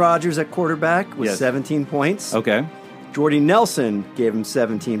with Aaron Rodgers at quarterback with 17 points. Okay. Jordy Nelson gave him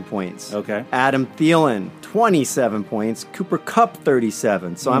 17 points. Okay. Adam Thielen, 27 points. Cooper Kupp,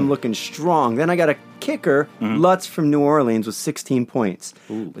 37. So I'm looking strong. Then I got a kicker, Lutz from New Orleans, with 16 points.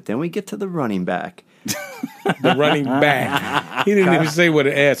 Ooh. But then we get to the running back. The running back. He didn't even say what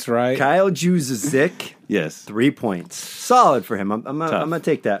an S, right? Kyle Juszczyk, Yes. 3 points. Solid for him. I'm going to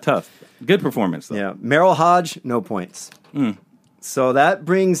take that. Tough. Good performance, though. Yeah. Merrill Hodge, no points. So that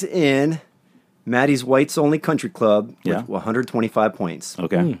brings in Maddie's Whites Only Country Club with 125 points.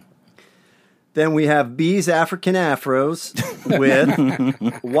 Okay. Then we have B's African Afros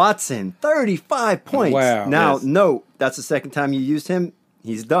with Watson, 35 points. Wow. Now, note, that's the second time you used him.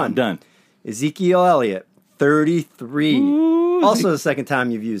 He's done. I'm done. Ezekiel Elliott, 33. Ooh, also the second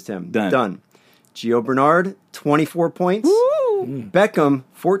time you've used him. Done. Gio Bernard, 24 points. Beckham,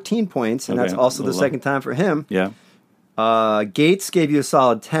 14 points, and that's also the second time for him. Yeah. Gates gave you a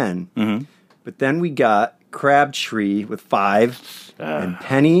solid 10. But then we got Crabtree with 5 and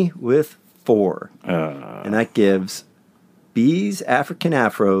Penny with 4. And that gives B's African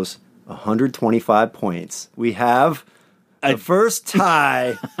Afros 125 points. We have The first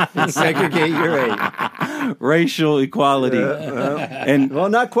tie in segregate your 8. Racial equality. And Well,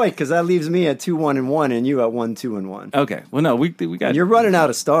 not quite, because that leaves me at 2-1-1, and you at 1-2-1. okay, well, no, we got. You're running out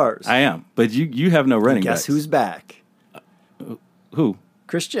of stars. I am, but you have no running Guess backs. who's back? Who?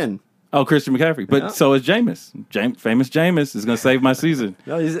 Christian. Oh, Christian McCaffrey. But Yeah. so is Jameis. Famous Jameis is going to save my season.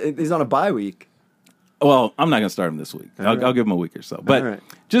 No, he's on a bye week. Well, I'm not going to start him this week. I'll give him a week or so. But right.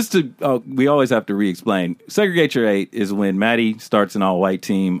 just to, we always have to re-explain. Segregate your 8 is when Maddie starts an all-white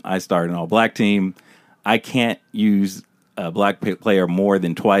team, I start an all-black team. I can't use a black player more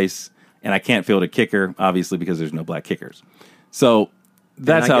than twice, and I can't field a kicker, obviously, because there's no black kickers. So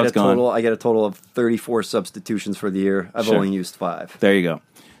that's And how it's going. I get a total of 34 substitutions for the year. I've Sure. only used 5. There you go.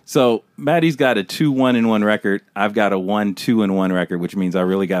 So Maddie's got a 2-1-1 record. I've got a 1-2-1 record, which means I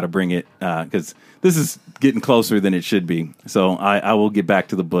really got to bring it because this is getting closer than it should be. So I will get back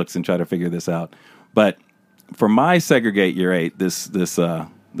to the books and try to figure this out. But for my segregate your 8 this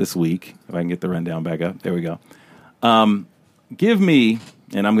week, if I can get the rundown back up, there we go. Give me,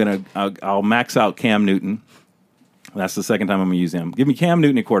 and I'll max out Cam Newton. That's the second time I'm going to use him. Give me Cam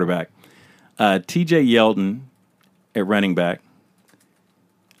Newton at quarterback, T.J. Yeldon at running back.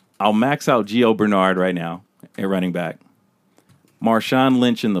 I'll max out Gio Bernard right now at running back. Marshawn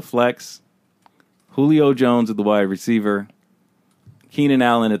Lynch in the flex. Julio Jones at the wide receiver. Keenan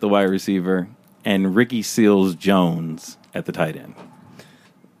Allen at the wide receiver. And Ricky Seals-Jones at the tight end.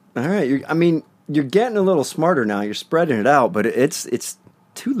 All right. You're getting a little smarter now. You're spreading it out, but it's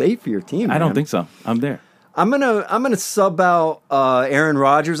too late for your team. I don't man. think so. I'm there. I'm gonna sub out Aaron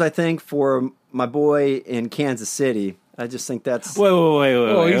Rodgers, I think, for my boy in Kansas City. I just think that's Wait.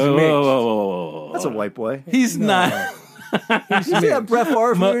 he's mixed. Whoa. that's a white boy. He's not. You see that Brett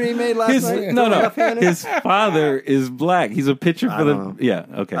Favre movie he made last night? No. Left-handed? His father is black. He's a pitcher for the. don't know. Yeah.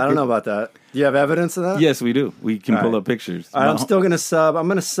 Okay. I don't know about that. Do you have evidence of that? Yes, we do. We can All pull right. up pictures. All right, I'm still gonna sub. I'm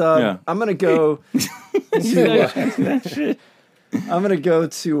gonna sub. Yeah. I'm gonna go. I'm gonna go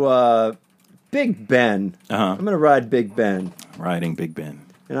to Big Ben. I'm gonna ride Big Ben, Riding Big Ben.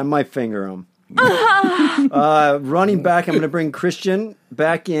 and I might finger him. Running back, I'm gonna bring Christian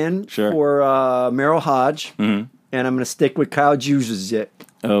back in Sure. for Merrill Hodge, and I'm gonna stick with Kyle Juszczyk.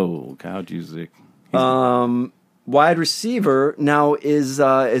 Oh, Kyle Juszczyk. Wide receiver now is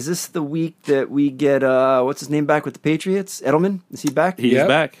this the week that we get what's his name back with the Patriots? Edelman, is he back? He is Yep.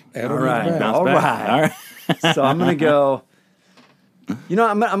 back. Edelman's All right. back. Bounce All back. right. All right. So I'm gonna go.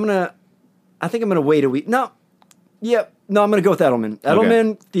 I think I'm gonna wait a week. No, I'm gonna go with Edelman.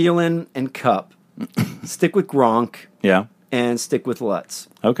 Edelman, Thielen, and Cup. Stick with Gronk Yeah. and stick with Lutz.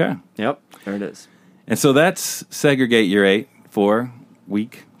 Okay. Yep, there it is. And so that's segregate your 8 for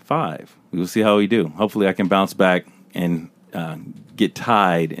week 5. We will see how we do. Hopefully, I can bounce back and get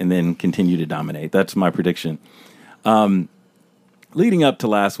tied and then continue to dominate. That's my prediction. Leading up to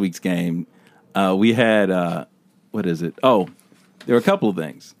last week's game, we had what is it? Oh, there were a couple of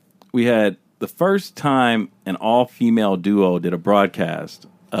things. We had the first time an all-female duo did a broadcast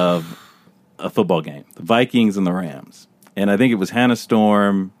of a football game, the Vikings and the Rams. And I think it was Hannah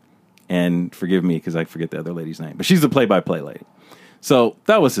Storm, and forgive me because I forget the other lady's name, but she's the play-by-play lady. So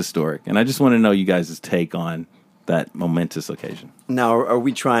that was historic, and I just want to know you guys' take on that momentous occasion. Now, are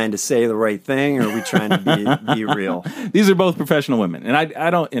we trying to say the right thing, or are we trying to be real? These are both professional women, and I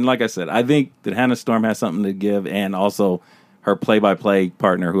don't. And like I said, I think that Hannah Storm has something to give, and also her play-by-play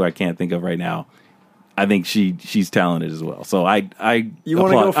partner, who I can't think of right now. I think she's talented as well. So I You wanna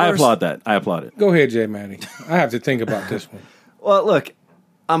applaud, go first? I applaud that. I applaud it. Go ahead, Jay Maddie. I have to think about this one. Well, look,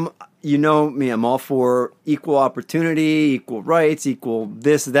 you know me, I'm all for equal opportunity, equal rights, equal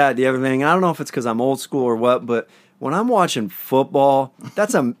this, that, the other thing. I don't know if it's because I'm old school or what, but when I'm watching football,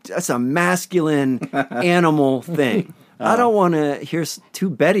 that's a masculine animal thing. I don't want to hear two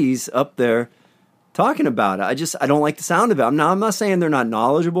Bettys up there talking about it. I don't like the sound of it. I'm not saying they're not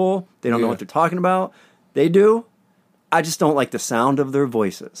knowledgeable. They don't know what they're talking about. They do. I just don't like the sound of their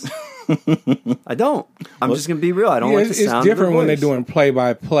voices. I don't. I'm just going to be real. I don't like the sound of their voice. It's different when they're doing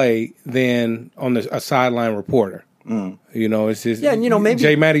play-by-play than on a sideline reporter. You know, it's just maybe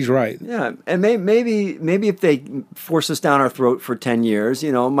Jay Maddie's right. Yeah, and maybe if they force us down our throat for 10 years,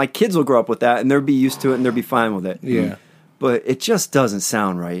 my kids will grow up with that and they'll be used to it and they'll be fine with it. Yeah. But it just doesn't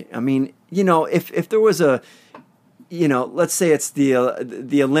sound right. I mean, if there was a, let's say it's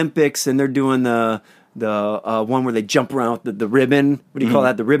the Olympics and they're doing the one where they jump around with the ribbon. What do you call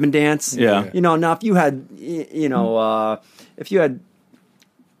that? The ribbon dance. Yeah. Now if you had, if you had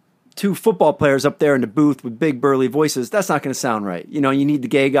two football players up there in the booth with big burly voices, that's not going to sound right. You need the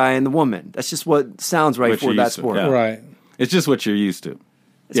gay guy and the woman. That's just what sounds right What for you're that used to, sport. yeah. Right. It's just what you're used to.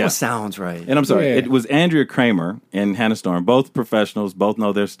 That's what sounds right. And I'm sorry, Yeah. it was Andrea Kramer and Hannah Storm, both professionals, both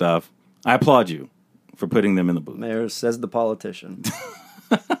know their stuff. I applaud you for putting them in the booth. There says the politician.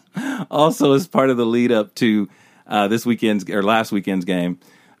 Also, as part of the lead up to last weekend's game,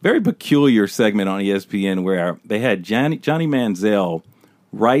 very peculiar segment on ESPN where they had Johnny Manziel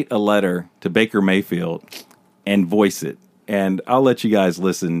write a letter to Baker Mayfield and voice it. And I'll let you guys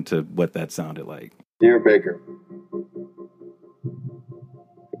listen to what that sounded like. Dear Baker,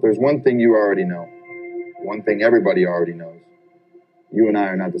 if there's one thing you already know, one thing everybody already knows, you and I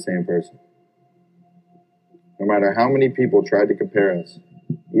are not the same person. No matter how many people tried to compare us,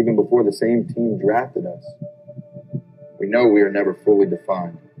 even before the same team drafted us, we know we are never fully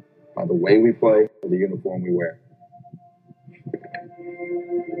defined by the way we play or the uniform we wear.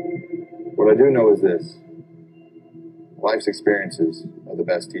 What I do know is this. Life's experiences are the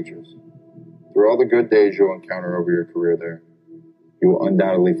best teachers. Through all the good days you'll encounter over your career there, you will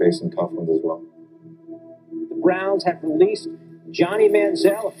undoubtedly face some tough ones as well. The Browns have released Johnny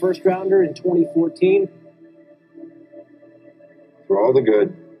Manziel, a first-rounder in 2014. Through all the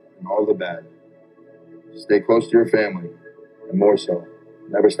good and all the bad, stay close to your family, and more so,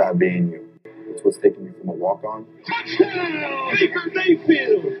 never stop being you. It's what's taking you from a walk-on Touchdown, Baker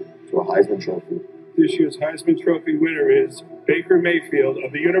Mayfield. to a Heisman Trophy. This year's Heisman Trophy winner is Baker Mayfield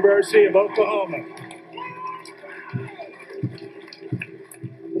of the University of Oklahoma.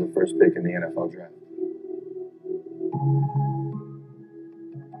 The first pick in the NFL draft.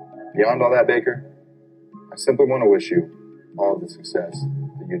 Beyond all that, Baker, I simply want to wish you all the success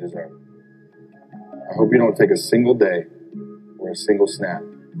that you deserve. I hope you don't take a single day or a single snap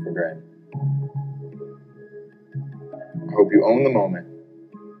for granted. I hope you own the moment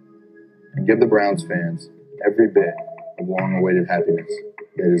and give the Browns fans every bit of long-awaited happiness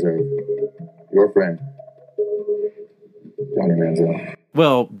they deserve. Your friend, Johnny Manziel.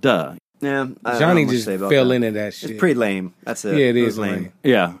 Well, duh. Yeah, I don't Johnny know much to just say about fell that. into that shit. It's pretty lame. That's it. Yeah, it was is lame.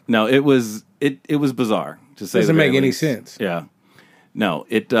 Yeah, no, it was bizarre to say. Doesn't the very make any least. sense. Yeah, no,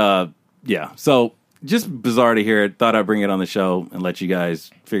 yeah. So just bizarre to hear it. Thought I'd bring it on the show and let you guys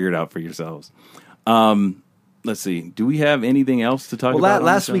figure it out for yourselves. Let's see. Do we have anything else to talk about? Well, on the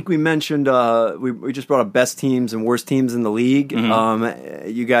last show? week we mentioned we just brought up best teams and worst teams in the league. Mm-hmm.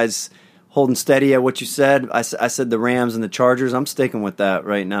 You guys holding steady at what you said. I said the Rams and the Chargers. I'm sticking with that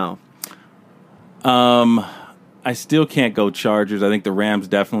right now. I still can't go Chargers. I think the Rams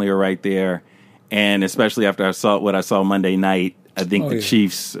definitely are right there, and especially after I saw what I saw Monday night, I think the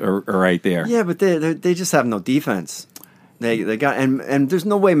Chiefs are right there. Yeah, but they just have no defense. They got and there's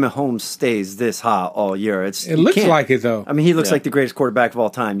no way Mahomes stays this hot all year. It looks like it though. I mean, he looks like the greatest quarterback of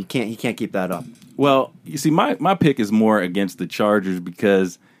all time. He can't keep that up. Well, you see, my pick is more against the Chargers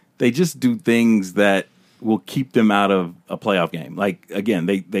because they just do things that will keep them out of a playoff game. Like, again,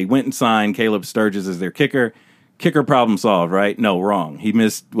 they went and signed Caleb Sturgis as their kicker. Kicker problem solved, right? No, wrong. He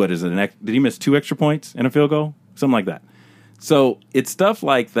missed, did he miss 2 extra points in a field goal? Something like that. So it's stuff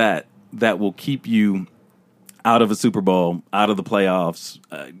like that that will keep you out of a Super Bowl, out of the playoffs.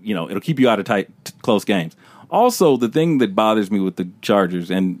 It'll keep you out of close games. Also, the thing that bothers me with the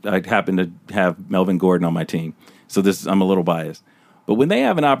Chargers, and I happen to have Melvin Gordon on my team, so I'm a little biased. But when they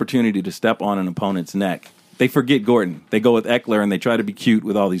have an opportunity to step on an opponent's neck, they forget Gordon. They go with Eckler, and they try to be cute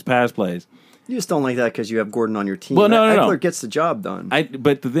with all these pass plays. You just don't like that because you have Gordon on your team. Well, no. Eckler gets the job done.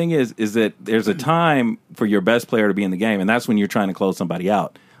 But the thing is that there's a time for your best player to be in the game, and that's when you're trying to close somebody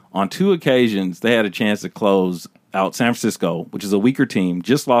out. On 2 occasions, they had a chance to close out San Francisco, which is a weaker team,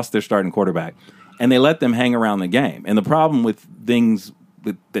 just lost their starting quarterback, and they let them hang around the game. And the problem with things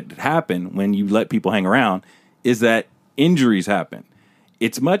that happen when you let people hang around is that injuries happen.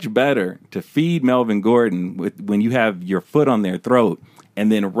 It's much better to feed Melvin Gordon when you have your foot on their throat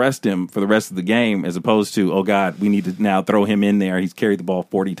and then rest him for the rest of the game as opposed to, oh, God, we need to now throw him in there. He's carried the ball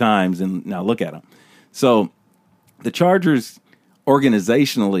 40 times, and now look at him. So the Chargers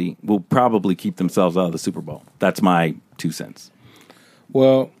organizationally will probably keep themselves out of the Super Bowl. That's my 2 cents.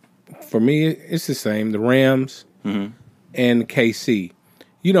 Well, for me, it's the same. The Rams and KC.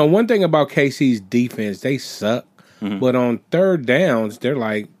 One thing about KC's defense, they suck. But on third downs, they're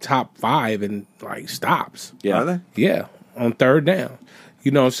like top 5 and like stops. Yeah. Are they? Yeah, on third down.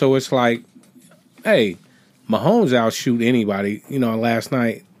 So it's like, hey, Mahomes outshoot anybody. Last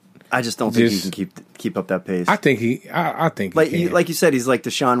night. I just don't think he can keep up that pace. I think he can. Like you said, he's like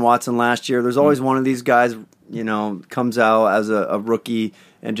Deshaun Watson last year. There's always one of these guys, comes out as a rookie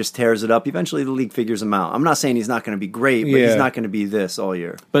and just tears it up. Eventually, the league figures him out. I'm not saying he's not going to be great, but he's not going to be this all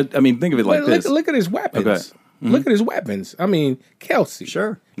year. But, I mean, think of it like this. Look at his weapons. Okay. Look at his weapons. I mean, Kelsey.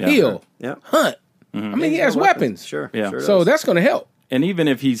 Sure. Hill. Yeah. Hunt. I mean, he has weapons. Sure. Yeah. Sure So does. that's going to help. And even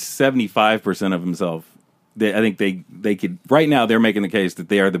if he's 75% of himself, I think they could. Right now, they're making the case that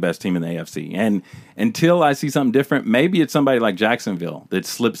they are the best team in the AFC. And until I see something different, maybe it's somebody like Jacksonville that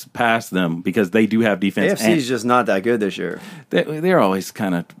slips past them because they do have defense. AFC is just not that good this year. They're always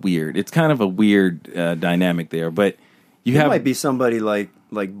kind of weird. It's kind of a weird dynamic there. But it might be somebody like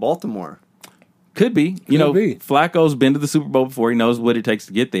Baltimore. Could be. Flacco's been to the Super Bowl before. He knows what it takes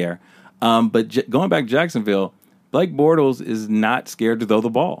to get there. But going back to Jacksonville, Blake Bortles is not scared to throw the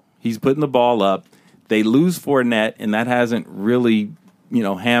ball. He's putting the ball up. They lose Fournette, and that hasn't really,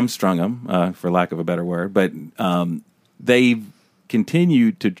 hamstrung them, for lack of a better word. But they've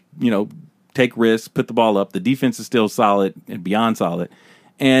continued to, take risks, put the ball up. The defense is still solid and beyond solid.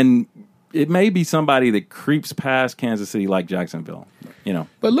 And it may be somebody that creeps past Kansas City like Jacksonville,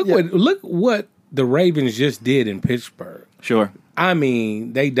 But look what the Ravens just did in Pittsburgh. Sure. I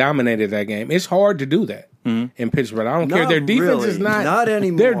mean, they dominated that game. It's hard to do that in Pittsburgh. I don't care. Their defense is not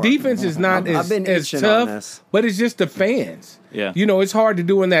anymore. Their defense is not as tough, but it's just the fans. Yeah. It's hard to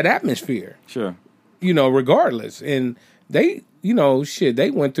do in that atmosphere. Sure. Regardless. And they,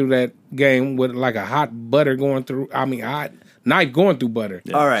 they went through that game with like a hot knife going through butter.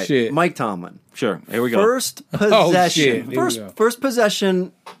 Yeah. All right. Shit. Mike Tomlin. Sure. Here we go. First possession. First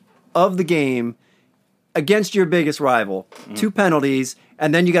possession of the game against your biggest rival. 2 penalties,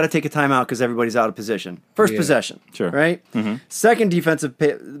 and then you got to take a timeout because everybody's out of position. First possession. Sure. Right? Mm-hmm. Second defensive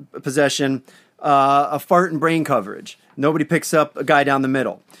possession, a fart and brain coverage. Nobody picks up a guy down the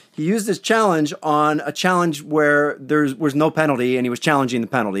middle. He used this challenge on a challenge where there was no penalty, and he was challenging the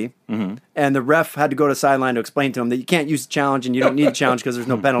penalty. Mm-hmm. And the ref had to go to the sideline to explain to him that you can't use the challenge and you don't need a challenge because there's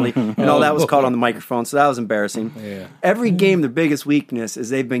no penalty. And all that was caught on the microphone, so that was embarrassing. Yeah. Every game, their biggest weakness is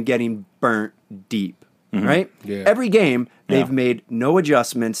they've been getting burnt deep. Mm-hmm. Right? Yeah. Every game, they've made no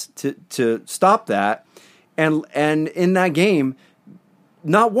adjustments to stop that. And in that game,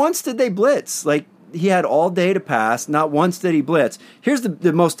 not once did they blitz. Like, he had all day to pass. Not once did he blitz. Here's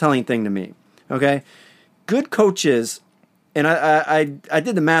the most telling thing to me, okay? Good coaches, and I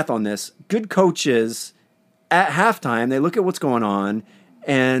did the math on this, good coaches at halftime, they look at what's going on,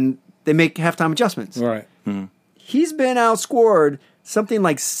 and they make halftime adjustments. Right. Mm-hmm. He's been outscored something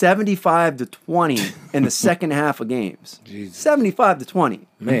like 75-20 in the second half of games. 75-20.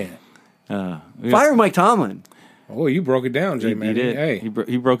 Man. Fire Mike Tomlin. Oh, you broke it down, Jay, man. He did. Hey.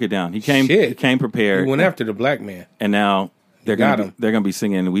 He broke it down. He came prepared. He went after the black man. And now they're going to be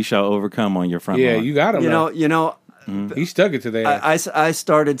singing "We Shall Overcome" on your front lawn. Yeah, you got him. You know. He stuck it to that. I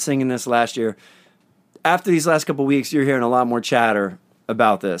started singing this last year. After these last couple of weeks, you're hearing a lot more chatter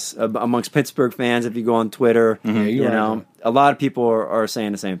about this amongst Pittsburgh fans. If you go on Twitter, a lot of people are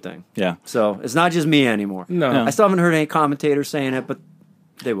saying the same thing. Yeah. So it's not just me anymore. No. I still haven't heard any commentators saying it, but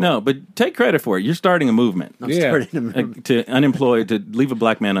they will. No, but take credit for it. You're starting a movement. I'm starting a movement. To leave a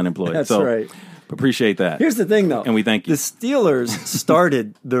black man unemployed. That's right. Appreciate that. Here's the thing, though. And we thank you. The Steelers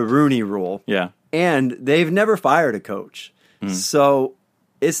started the Rooney Rule. Yeah. And they've never fired a coach. So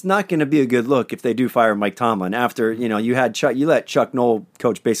it's not going to be a good look if they do fire Mike Tomlin after, you let Chuck Noll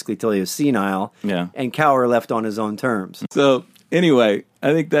coach basically till he was senile. Yeah. And Cowher left on his own terms. So anyway,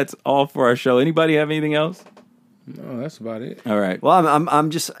 I think that's all for our show. Anybody have anything else? No, that's about it. All right. Well, I'm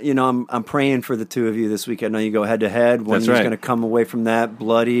just, I'm praying for the two of you this week. I know you go head to head. One of you's going to come away from that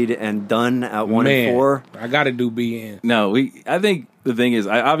bloodied and done at 1-4. I got to do BN. No, I think the thing is,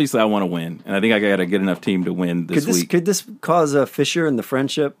 I want to win, and I think I got a good enough team to win this week. Could this cause a fissure in the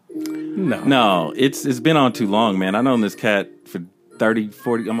friendship? No, it's been on too long, man. I've known this cat for 30,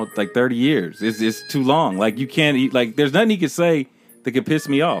 40, almost like 30 years. It's too long. Like, you can't eat, like, there's nothing he could say that could piss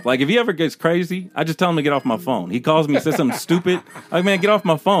me off. Like, if he ever gets crazy, I just tell him to get off my phone. He calls me, says something stupid. Like, man, get off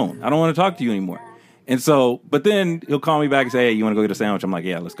my phone. I don't want to talk to you anymore. And so, but then he'll call me back and say, hey, you want to go get a sandwich? I'm like,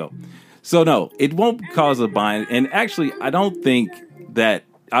 yeah, let's go. So, no, it won't cause a bind. And actually, I don't think that,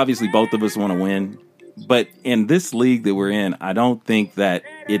 obviously, both of us want to win. But in this league that we're in, I don't think that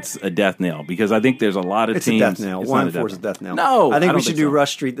it's a death knell because I think there's a lot of teams. It's a death knell. 1-4 is a death knell. No, I think we should do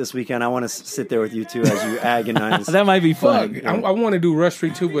Rush Street this weekend. I want to sit there with you two as you agonize. That might be fun. I want to do Rush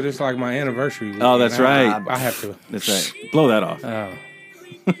Street too, but it's like my anniversary weekend. Oh, that's right. I have to. That's right. Blow that off.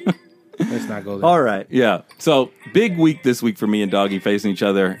 Let's not go there. All right. Yeah. So big week this week for me and Doggy facing each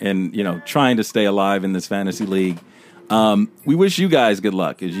other and trying to stay alive in this fantasy league. We wish you guys good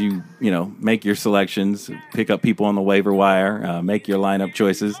luck as you make your selections, pick up people on the waiver wire, make your lineup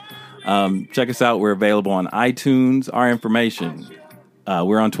choices. Check us out. We're available on iTunes. Our information,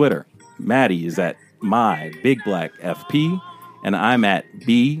 we're on Twitter. Maddie is at MyBigBlackFP, and I'm at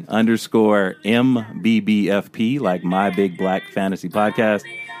B_MBBFP, like My Big Black Fantasy Podcast.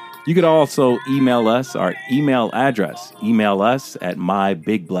 You could also email us, our email address. Email us at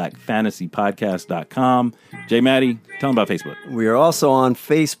mybigBlackFantasyPodcast.com. J. Maddie, tell them about Facebook. We are also on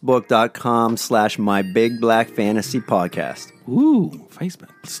Facebook.com/MyBigBlackFantasyPodcast. Ooh, Facebook.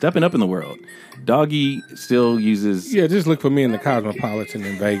 Stepping up in the world. Doggy still uses... Yeah, just look for me in the Cosmopolitan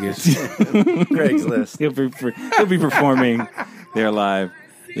in Vegas. Craigslist. He'll be performing there live.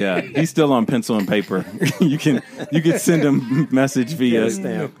 Yeah, he's still on pencil and paper. you can send him message via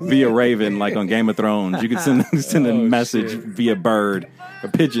Raven, like on Game of Thrones. You can send a message via bird, a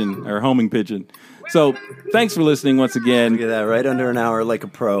pigeon, or homing pigeon. So thanks for listening once again. Look at that, right under an hour like a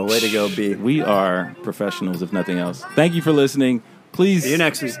pro. Way to go, B. We are professionals, if nothing else. Thank you for listening. Please see you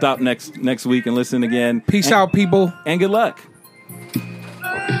next week. Stop next week and listen again. Peace out, people. And good luck.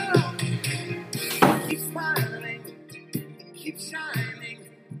 Keep smiling, keep shining,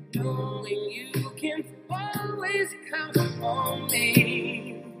 knowing you can always count on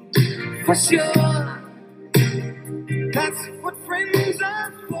me. For sure, that's what friends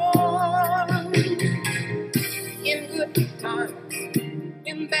are for. In good times,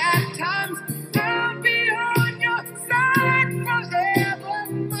 in bad times, I'll be on your side forevermore.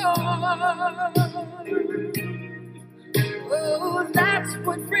 Oh, that's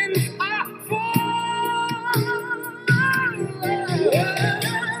what friends are for.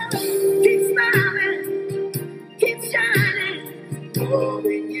 Keep smiling, keep shining,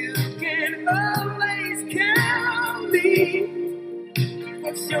 knowing you can always count on me.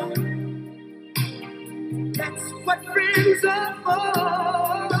 For sure, that's what friends are for.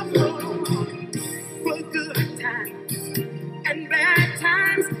 For good times and bad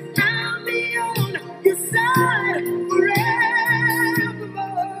times, I'll be on your side forevermore.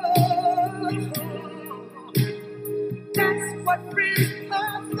 That's what friends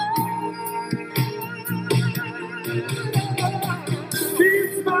are for. Keep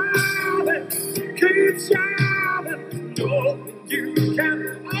smiling, keep shining, knowing you can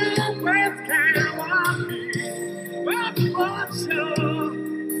always count on me. But for sure,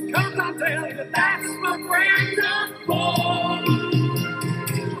 'cause I'll tell you that's what friends are for.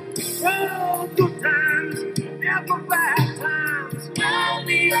 Oh, good times, never bad times. I'll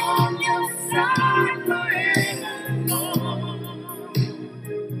be on your side forevermore.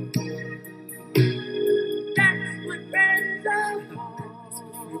 That's what friends are for.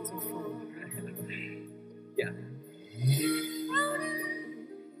 Yeah.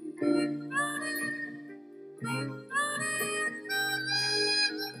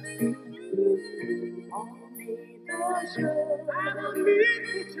 I don't need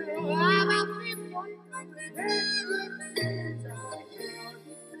the show.